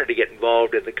wanted to get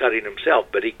involved in the cutting himself,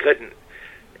 but he couldn't.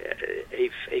 He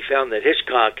found that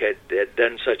Hitchcock had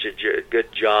done such a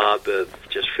good job of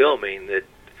just filming that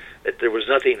there was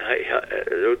nothing.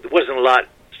 There wasn't a lot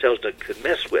Selznick could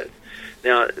mess with.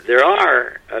 Now there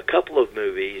are a couple of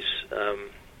movies.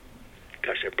 I'm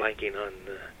blanking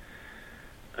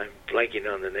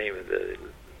on the name of the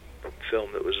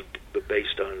film that was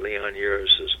based on Leon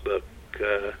Uris's book,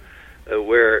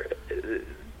 where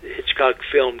Hitchcock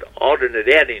filmed alternate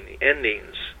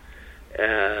endings,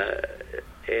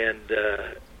 and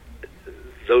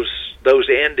those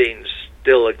endings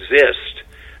still exist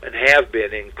and have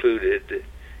been included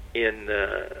in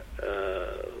the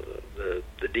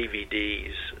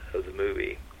DVDs of the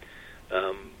movie.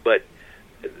 But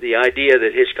the idea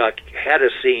that Hitchcock had a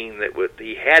scene that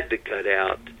he had to cut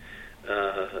out,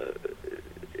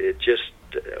 it just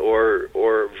or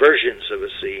versions of a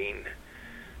scene,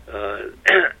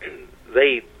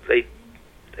 they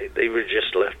were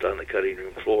just left on the cutting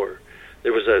room floor.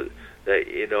 There was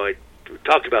I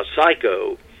talked about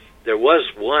Psycho, there was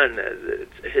one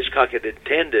Hitchcock had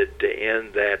intended to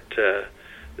end that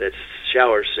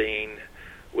shower scene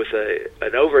with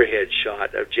an overhead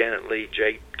shot of Janet Leigh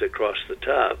draped across the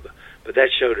tub, but that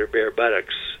showed her bare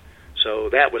buttocks, so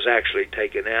that was actually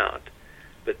taken out.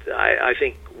 But I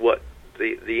think what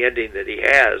the ending that he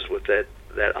has with that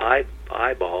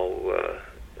eyeball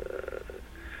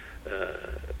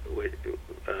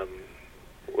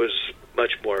was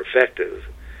much more effective,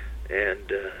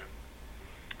 and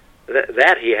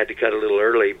that he had to cut a little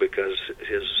early because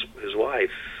his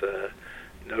wife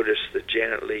noticed that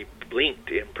Janet Leigh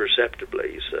blinked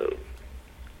imperceptibly, so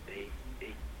he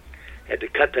had to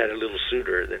cut that a little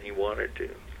sooner than he wanted to.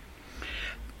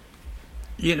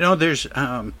 You know, there's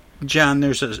John,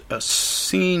 there's a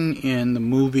scene in the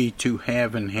movie To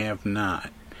Have and Have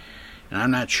Not, and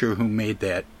I'm not sure who made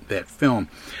that film,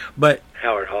 but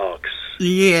Howard Hawks.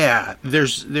 Yeah,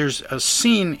 there's a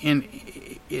scene in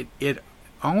it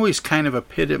always kind of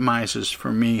epitomizes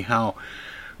for me how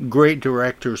great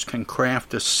directors can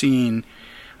craft a scene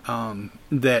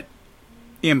that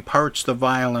imparts the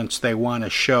violence they want to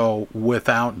show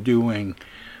without doing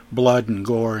blood and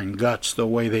gore and guts the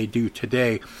way they do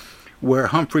today, where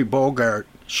Humphrey Bogart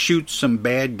shoots some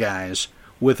bad guys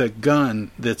with a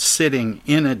gun that's sitting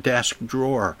in a desk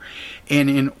drawer, and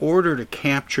in order to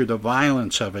capture the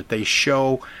violence of it, they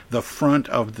show the front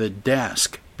of the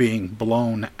desk being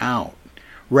blown out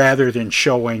rather than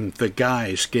showing the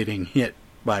guys getting hit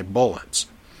by bullets.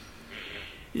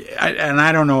 And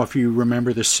I don't know if you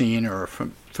remember the scene or are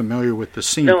familiar with the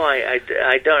scene. No, I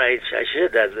don't. I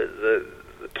should. The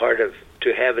part of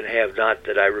To Have and Have Not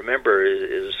that I remember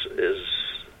is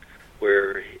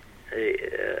where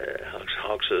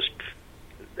Hawks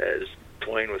is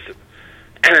toying with the.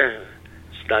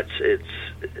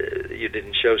 You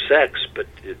didn't show sex, but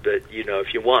you know,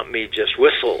 if you want me, just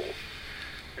whistle,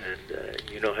 and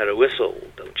you know how to whistle,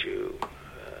 don't you?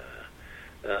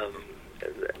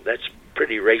 That's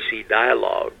pretty racy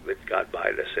dialogue that got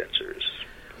by the censors.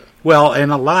 Well,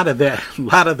 and a lot of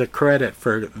the credit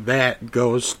for that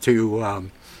goes to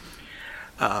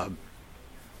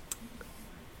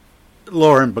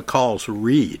Lauren Bacall's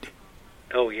Reed.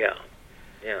 Oh yeah,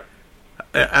 yeah.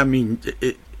 I mean,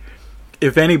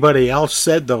 if anybody else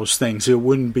said those things, it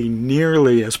wouldn't be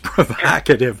nearly as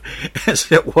provocative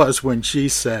as it was when she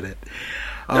said it.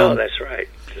 No, that's right.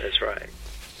 That's right.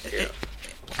 Yeah.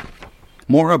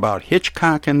 More about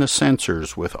Hitchcock and the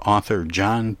Censors with author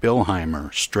John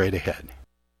Billheimer straight ahead.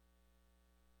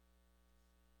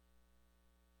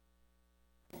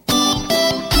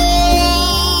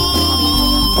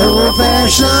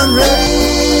 Old-fashioned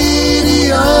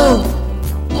radio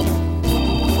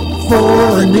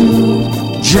for a new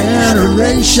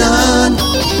generation.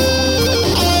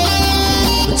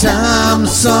 The Tom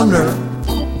Sumner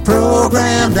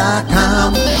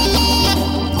Program.com.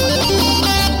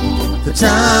 The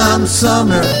Tom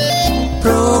Sumner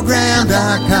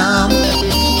Program.com.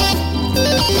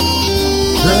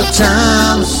 The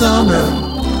Tom Sumner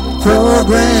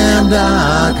Program.com.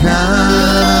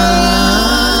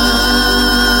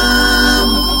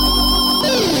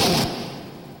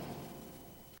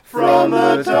 From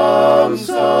the Tom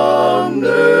Sumner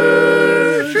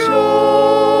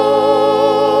Show.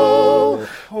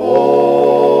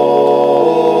 Oh,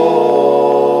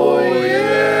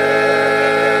 yeah.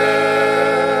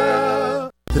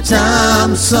 The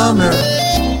Tom Sumner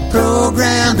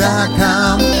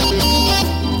Program.com.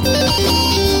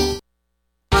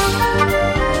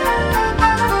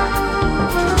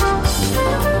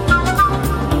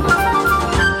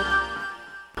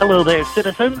 Hello there,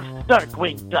 citizens.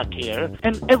 Darkwing Duck here,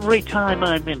 and every time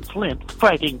I'm in Flint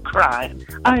fighting crime,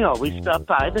 I always stop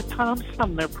by the Tom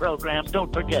Sumner Program.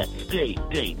 Don't forget, stay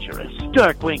dangerous.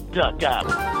 Darkwing Duck out.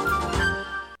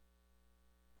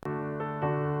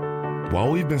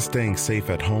 While we've been staying safe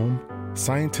at home,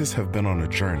 scientists have been on a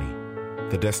journey.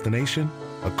 The destination?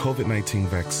 A COVID-19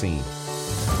 vaccine.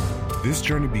 This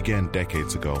journey began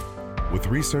decades ago with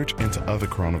research into other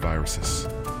coronaviruses.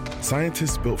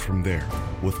 Scientists built from there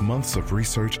with months of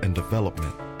research and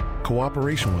development,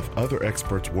 cooperation with other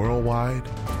experts worldwide,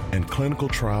 and clinical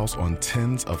trials on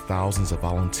tens of thousands of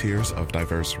volunteers of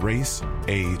diverse race,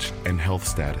 age, and health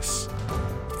status.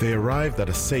 They arrived at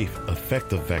a safe,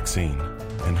 effective vaccine,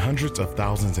 and hundreds of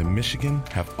thousands in Michigan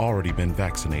have already been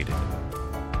vaccinated.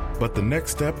 But the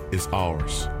next step is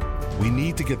ours. We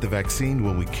need to get the vaccine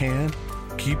when we can,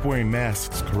 keep wearing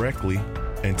masks correctly,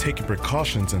 and taking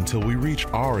precautions until we reach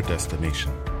our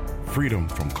destination, freedom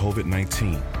from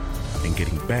COVID-19, and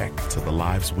getting back to the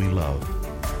lives we love.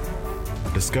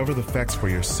 Discover the facts for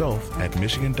yourself at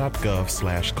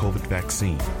michigan.gov/COVID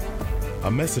vaccine. A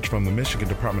message from the Michigan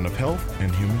Department of Health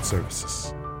and Human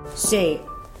Services. Say,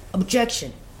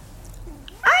 objection.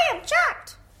 I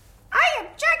object. I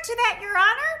object to that, Your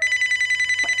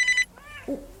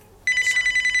Honor.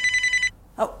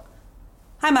 Oh,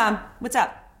 hi, Mom. What's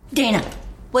up? Dana,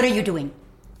 what are you doing?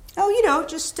 Oh,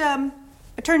 just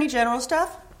Attorney General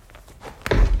stuff.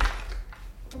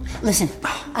 Listen,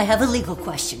 I have a legal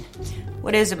question.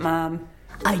 What is it, Mom?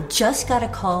 I just got a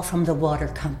call from the water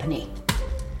company.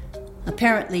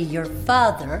 Apparently your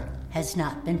father has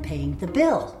not been paying the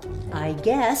bill. I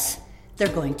guess they're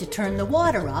going to turn the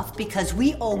water off because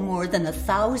we owe more than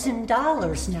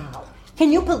 $1,000 now.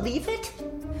 Can you believe it?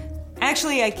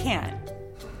 Actually, I can't.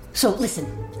 So listen,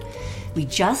 we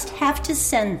just have to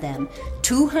send them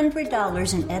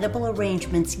 $200 in Edible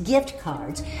Arrangements gift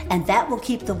cards, and that will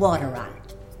keep the water on.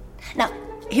 Now,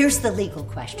 here's the legal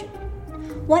question.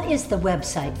 What is the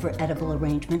website for Edible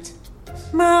Arrangements?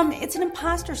 Mom, it's an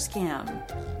imposter scam.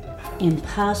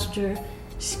 Imposter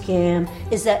scam.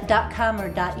 Is that .com or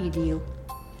 .edu?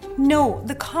 No,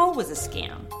 the call was a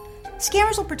scam.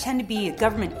 Scammers will pretend to be a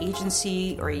government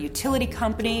agency or a utility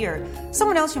company or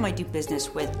someone else you might do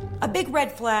business with. A big red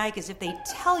flag is if they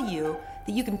tell you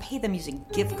that you can pay them using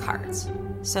gift cards.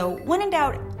 So when in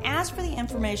doubt, ask for the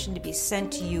information to be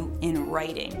sent to you in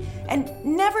writing. And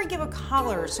never give a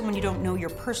caller or someone you don't know your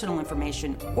personal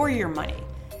information or your money.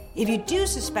 If you do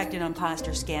suspect an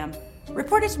imposter scam,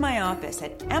 report it to my office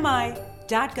at mi.gov/AG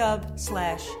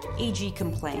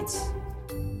complaints.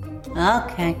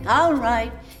 Okay, all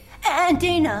right. And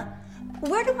Dana,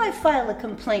 where do I file a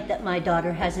complaint that my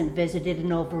daughter hasn't visited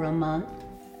in over a month?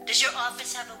 Does your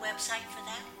office have a website for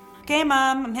that? Okay,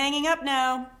 Mom, I'm hanging up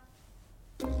now.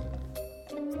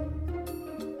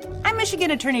 I'm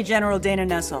Michigan Attorney General Dana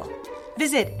Nessel.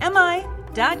 Visit mi.gov/AG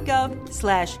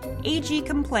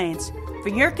complaints for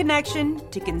your connection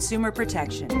to consumer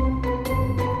protection.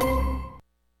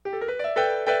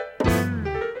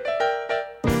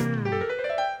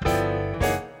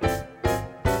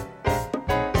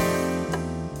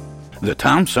 The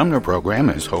Tom Sumner Program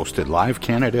has hosted live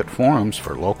candidate forums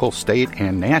for local, state,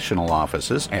 and national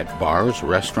offices at bars,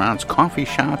 restaurants, coffee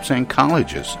shops, and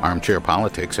colleges. Armchair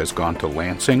Politics has gone to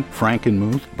Lansing,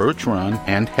 Frankenmuth, Birch Run,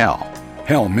 and Hell,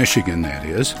 Michigan, that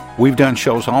is. We've done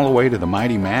shows all the way to the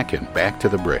Mighty Mac and back to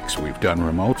the Bricks. We've done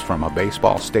remotes from a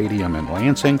baseball stadium in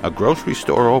Lansing, a grocery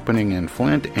store opening in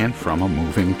Flint, and from a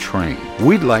moving train.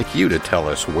 We'd like you to tell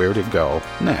us where to go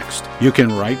next. You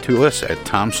can write to us at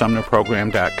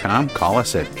TomSumnerProgram.com, call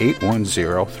us at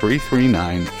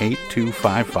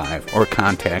 810-339-8255, or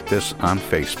contact us on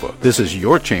Facebook. This is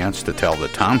your chance to tell the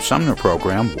Tom Sumner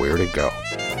Program where to go.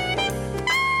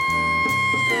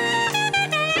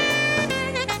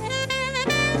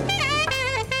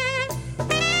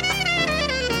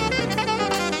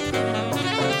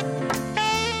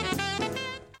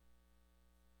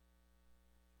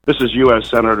 This is U.S.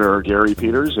 Senator Gary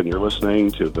Peters, and you're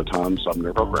listening to the Tom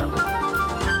Sumner Program.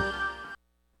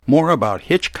 More about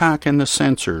Hitchcock and the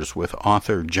Censors with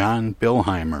author John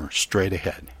Billheimer straight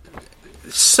ahead.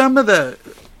 Some of the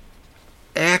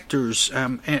actors,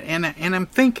 and I'm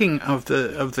thinking of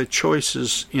the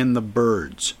choices in The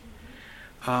Birds,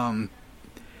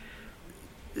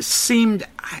 seemed,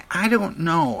 I don't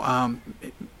know,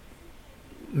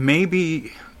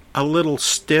 maybe a little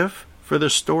stiff for the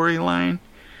storyline.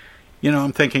 You know,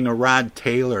 I'm thinking of Rod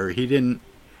Taylor. He didn't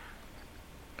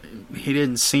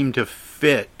seem to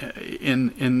fit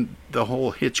in the whole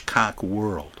Hitchcock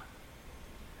world.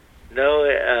 No,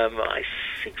 I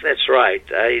think that's right.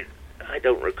 I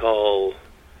don't recall.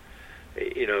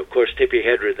 You know, of course, Tippi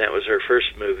Hedren. That was her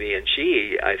first movie, and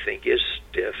she, I think, is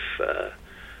stiff.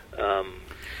 I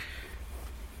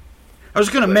was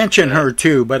going to mention her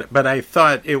too, but I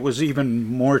thought it was even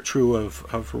more true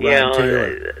of Rod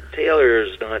Taylor. Taylor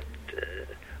is not.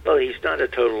 Well, he's not a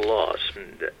total loss.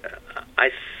 And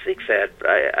I think that.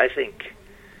 I think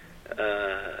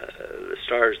the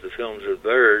stars of the films are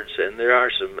Birds, and there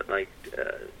are some, like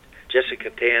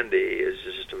Jessica Tandy is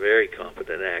just a very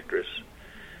competent actress.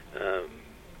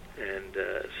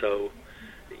 So,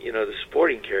 you know, the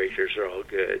supporting characters are all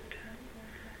good.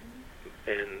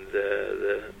 And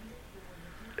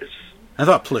I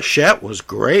thought Plachette was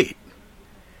great.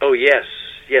 Oh, yes,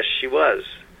 she was.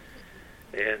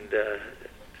 And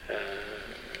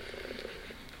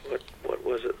what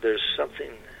was it? There's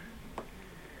something.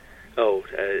 Oh,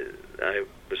 I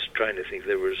was trying to think.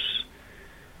 There was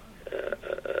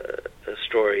a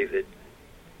story that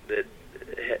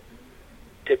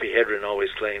Tippi Hedren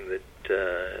always claimed that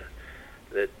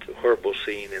that horrible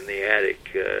scene in the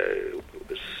attic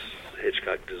was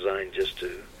Hitchcock designed just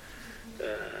to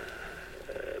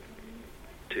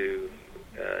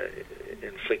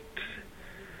inflict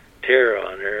terror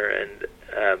on her, and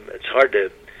it's hard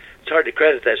to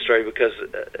credit that story because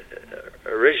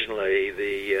originally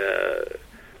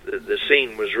the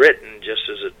scene was written just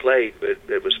as it played, but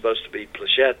it was supposed to be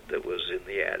Plachette that was in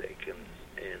the attic, and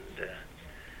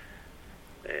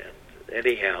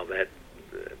anyhow, that's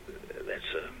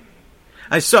a.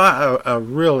 I saw a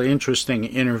real interesting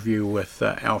interview with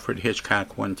Alfred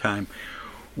Hitchcock one time,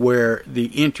 where the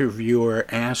interviewer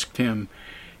asked him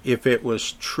if it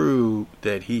was true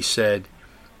that he said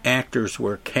actors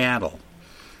were cattle.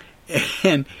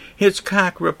 And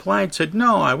Hitchcock replied, said,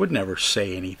 "No, I would never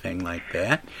say anything like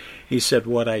that." He said,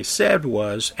 "What I said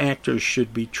was actors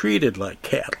should be treated like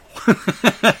cattle."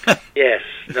 Yes,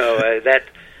 no, that,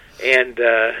 and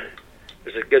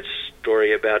there's a good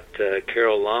story about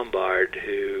Carol Lombard,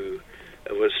 who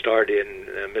was starred in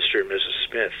Mr. and Mrs.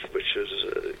 Smith, which was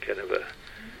kind of a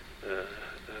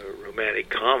romantic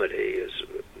comedy. Is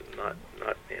not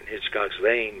in Hitchcock's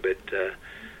vein, but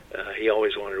he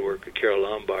always wanted to work with Carol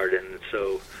Lombard, and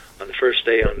so on the first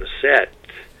day on the set,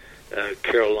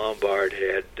 Carol Lombard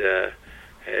had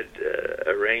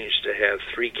arranged to have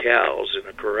 3 cows in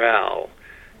a corral,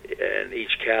 and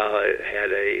each cow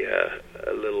had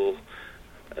a little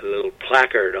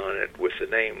placard on it with the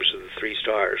names of the 3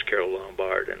 stars: Carol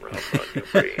Lombard and Rob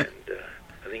Montgomery and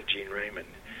I think Gene Raymond.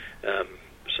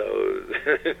 So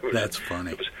that's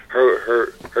funny. It was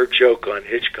her joke on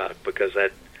Hitchcock, because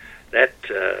that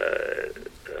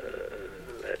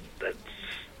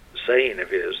saying of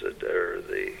his, that, or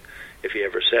if he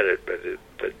ever said it,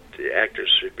 but the actors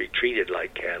should be treated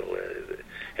like cattle,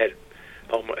 had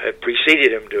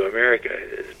preceded him to America.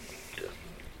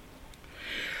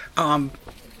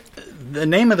 The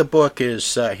name of the book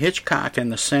is Hitchcock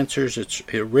and the Censors. It's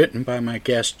written by my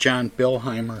guest John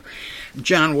Billheimer.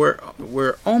 John,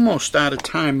 we're almost out of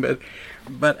time,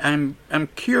 but I'm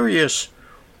curious,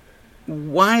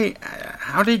 why?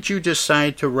 How did you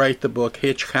decide to write the book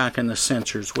Hitchcock and the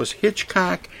Censors? Was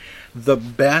Hitchcock the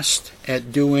best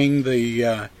at doing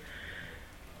the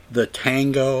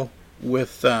tango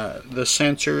with the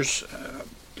censors?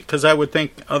 Because I would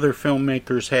think other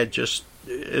filmmakers had just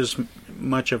as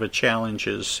much of a challenge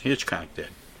as Hitchcock did.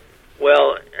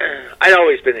 Well, I'd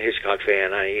always been a Hitchcock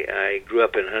fan. I grew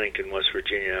up in Huntington, West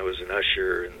Virginia. I was an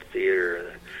usher in the theater.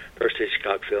 The first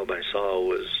Hitchcock film I saw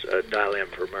was Dial M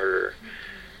for Murder,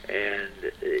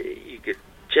 and you could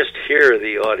just hear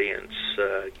the audience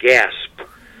gasp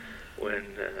when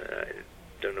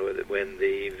when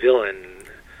the villain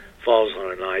falls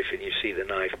on a knife and you see the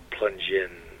knife plunge in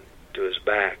to his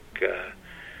back.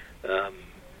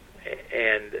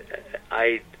 And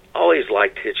I always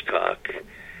liked Hitchcock,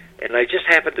 and I just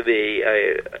happened to be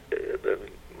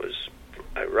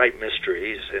I write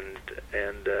mysteries, and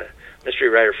mystery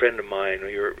writer friend of mine,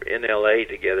 we were in L.A.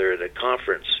 together at a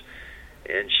conference,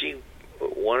 and she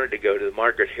wanted to go to the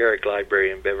Margaret Herrick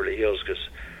Library in Beverly Hills because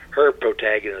her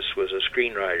protagonist was a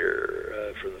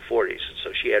screenwriter from the 40s, and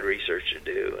so she had research to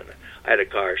do, and I had a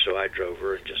car, so I drove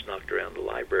her and just knocked around the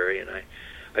library, and I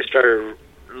started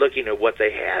looking at what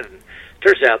they had, and it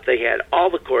turns out they had all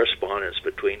the correspondence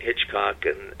between Hitchcock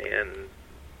and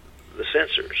the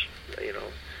censors. You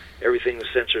know, everything the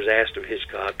censors asked of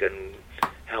Hitchcock and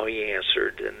how he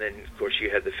answered, and then of course you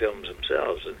had the films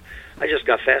themselves, and I just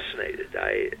got fascinated.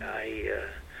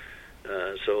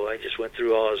 So I just went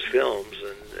through all his films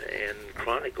and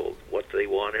chronicled what they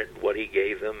wanted, what he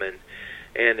gave them,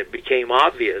 and it became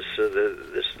obvious.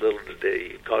 This little,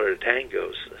 they called it a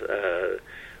tango,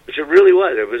 which it really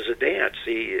was. It was a dance.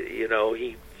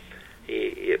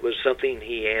 It was something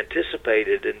he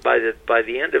anticipated, and by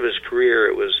the end of his career,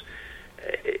 it was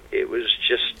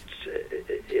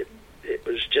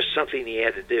just something he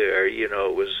had to do. Or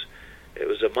it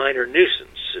was a minor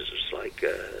nuisance. It was like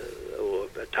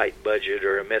a tight budget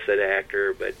or a method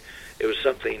actor, but it was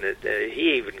something that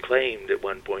he even claimed at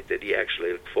one point that he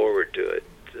actually looked forward to it.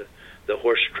 The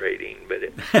horse trading, but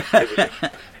it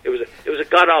was a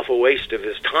god awful waste of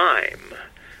his time.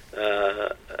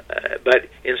 But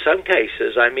in some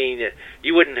cases, I mean,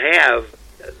 you wouldn't have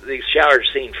the shower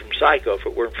scene from Psycho if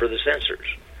it weren't for the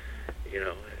censors,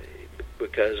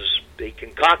 because they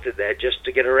concocted that just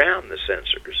to get around the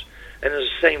censors. And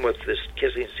it's the same with this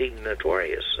kissing scene in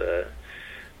Notorious.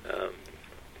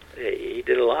 He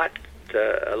did a lot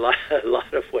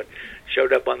of what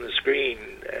showed up on the screen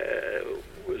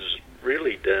was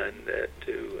really done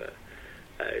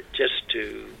just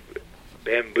to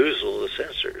bamboozle the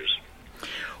censors.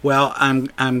 Well,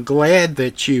 I'm glad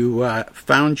that you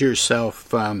found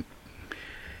yourself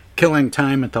killing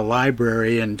time at the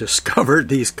library and discovered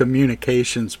these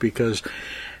communications, because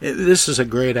this is a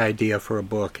great idea for a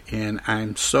book, and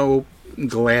I'm so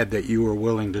glad that you were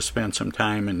willing to spend some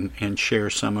time and share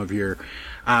some of your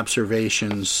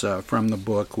observations from the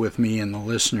book with me and the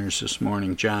listeners this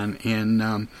morning, John.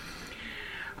 And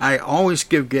I always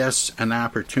give guests an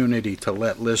opportunity to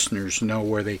let listeners know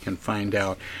where they can find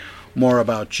out more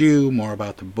about you, more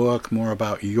about the book, more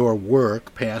about your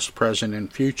work, past, present,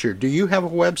 and future. Do you have a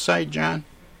website, John?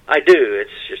 I do.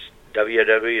 It's just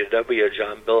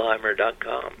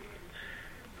www.johnbillheimer.com.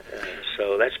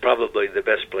 So that's probably the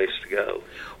best place to go.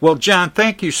 Well, John,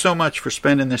 thank you so much for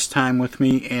spending this time with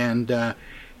me, and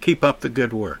keep up the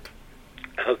good work.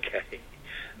 Okay.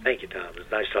 Thank you, Tom. It was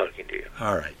nice talking to you.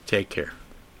 All right. Take care.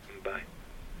 Bye.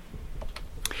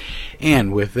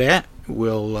 And with that,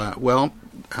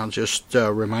 I'll just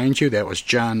remind you that was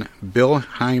John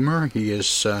Billheimer. He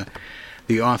is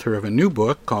the author of a new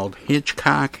book called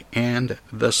Hitchcock and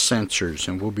the Censors,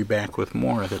 and we'll be back with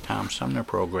more of the Tom Sumner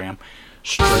program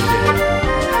straight ahead.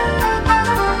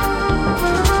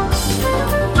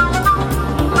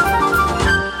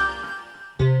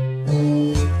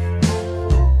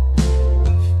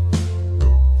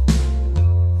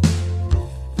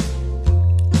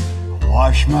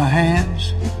 Wash my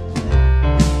hands,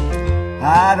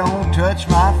 I don't touch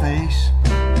my face.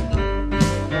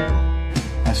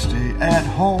 I stay at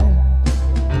home,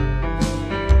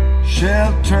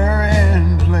 shelter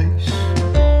in place.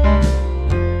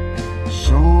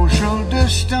 Social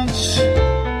distance,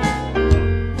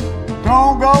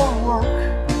 don't go to work.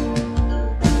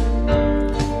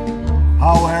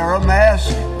 I wear a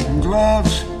mask and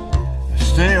gloves,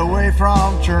 stay away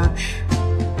from church.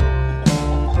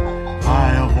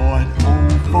 I avoid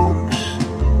old folks,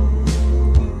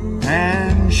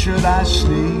 and should I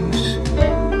sneeze,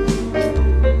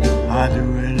 I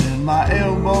do it in my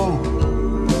elbow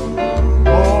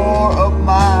or up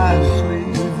my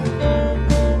sleeve.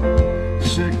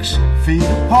 6 feet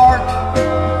apart,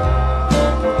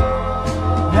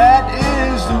 that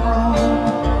is the rule.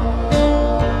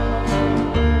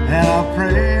 And I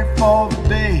pray for the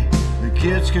day the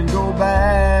kids can go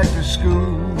back to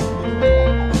school.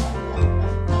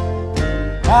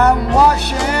 I'm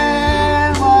washing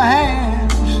my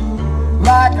hands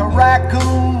like a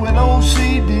raccoon with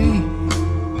OCD.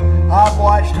 I've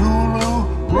watched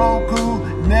Hulu, Roku,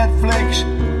 Netflix,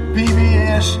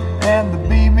 PBS, and the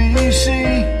BBC.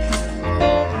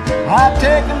 I've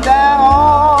taken down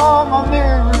all my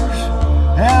mirrors,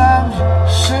 and I'm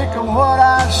sick of what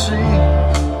I see.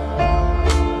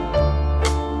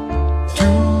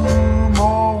 2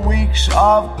 more weeks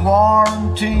of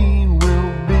quarantine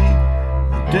will be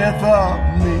death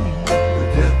of me, the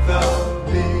death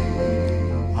of me.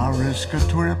 I risk a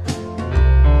trip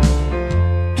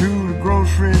to the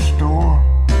grocery store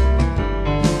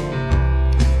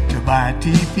to buy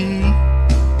TP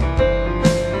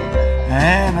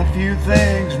and a few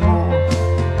things more.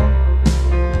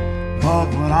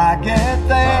 But when I get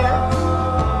there,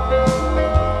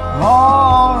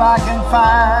 all I can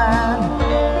find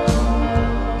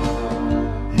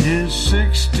is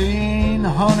 16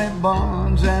 honey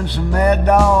buns and some Mad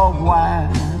Dog wine.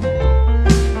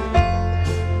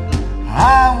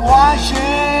 I'm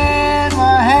washing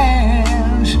my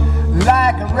hands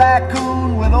like a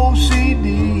raccoon with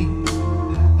OCD.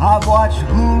 I've watched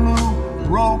Hulu,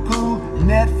 Roku,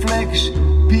 Netflix,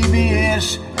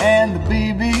 PBS, and the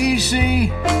BBC.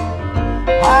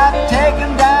 I've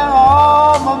taken down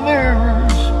all my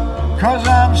mirrors, 'cause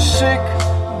I'm sick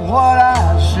of what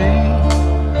I see.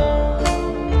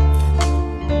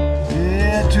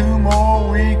 2 more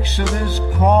weeks of this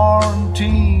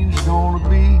quarantine's gonna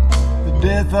be the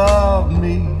death of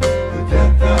me, the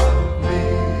death of me.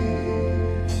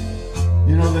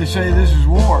 You know, they say this is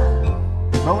war,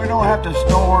 but we don't have to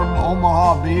storm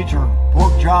Omaha Beach or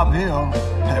Pork Chop Hill.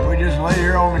 We just lay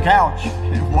here on the couch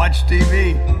and watch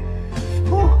TV.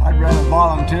 I'd rather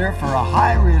volunteer for a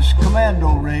high-risk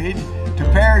commando raid to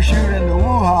parachute into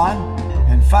Wuhan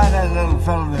and find that little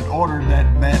fellow that ordered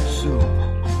that bat soup.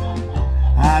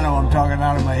 I know I'm talking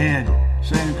out of my head,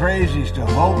 saying crazy stuff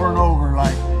over and over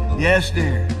like, yes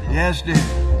dear, yes dear.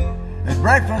 At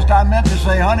breakfast I meant to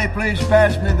say, honey, please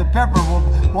pass me the pepper. Well,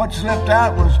 what slipped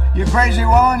out was, you crazy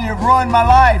woman, you've ruined my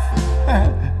life.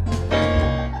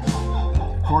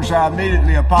 Of course, I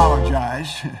immediately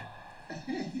apologized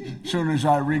as soon as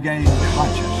I regained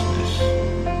consciousness.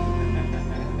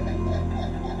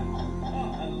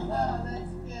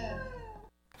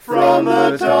 From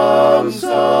the Tom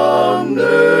Sumner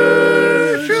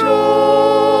Show.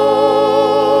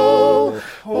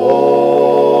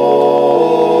 Oh,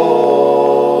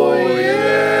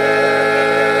 yeah.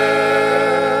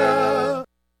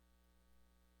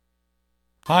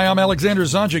 Hi, I'm Alexander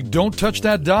Zonjic. Don't touch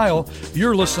that dial.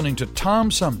 You're listening to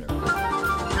Tom Sumner.